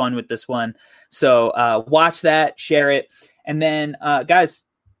had fun with this one. So watch that, share it. And then guys,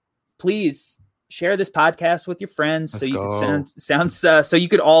 please share this podcast with your friends. Let's so you go. can so you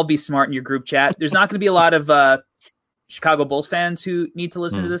could all be smart in your group chat. There's not going to be a lot of Chicago Bulls fans who need to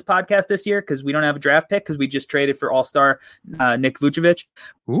listen to this podcast this year because we don't have a draft pick because we just traded for All-Star Nick Vucevic.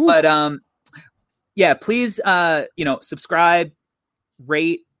 Ooh. But yeah, please subscribe,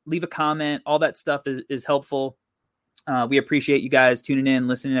 rate, leave a comment. All that stuff is helpful. We appreciate you guys tuning in,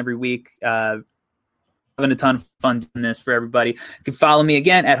 listening every week. Having a ton of fun doing this for everybody. You can follow me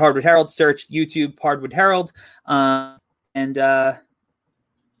again at Hardwood Herald. Search YouTube Hardwood Herald. Yeah,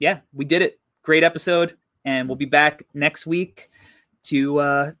 we did it. Great episode. And we'll be back next week to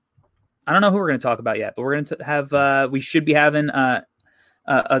I don't know who we're going to talk about yet, but we're going to have we should be having a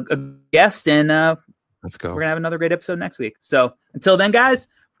guest, and Let's go. we're going to have another great episode next week. So until then, guys,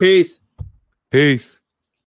 peace. Peace.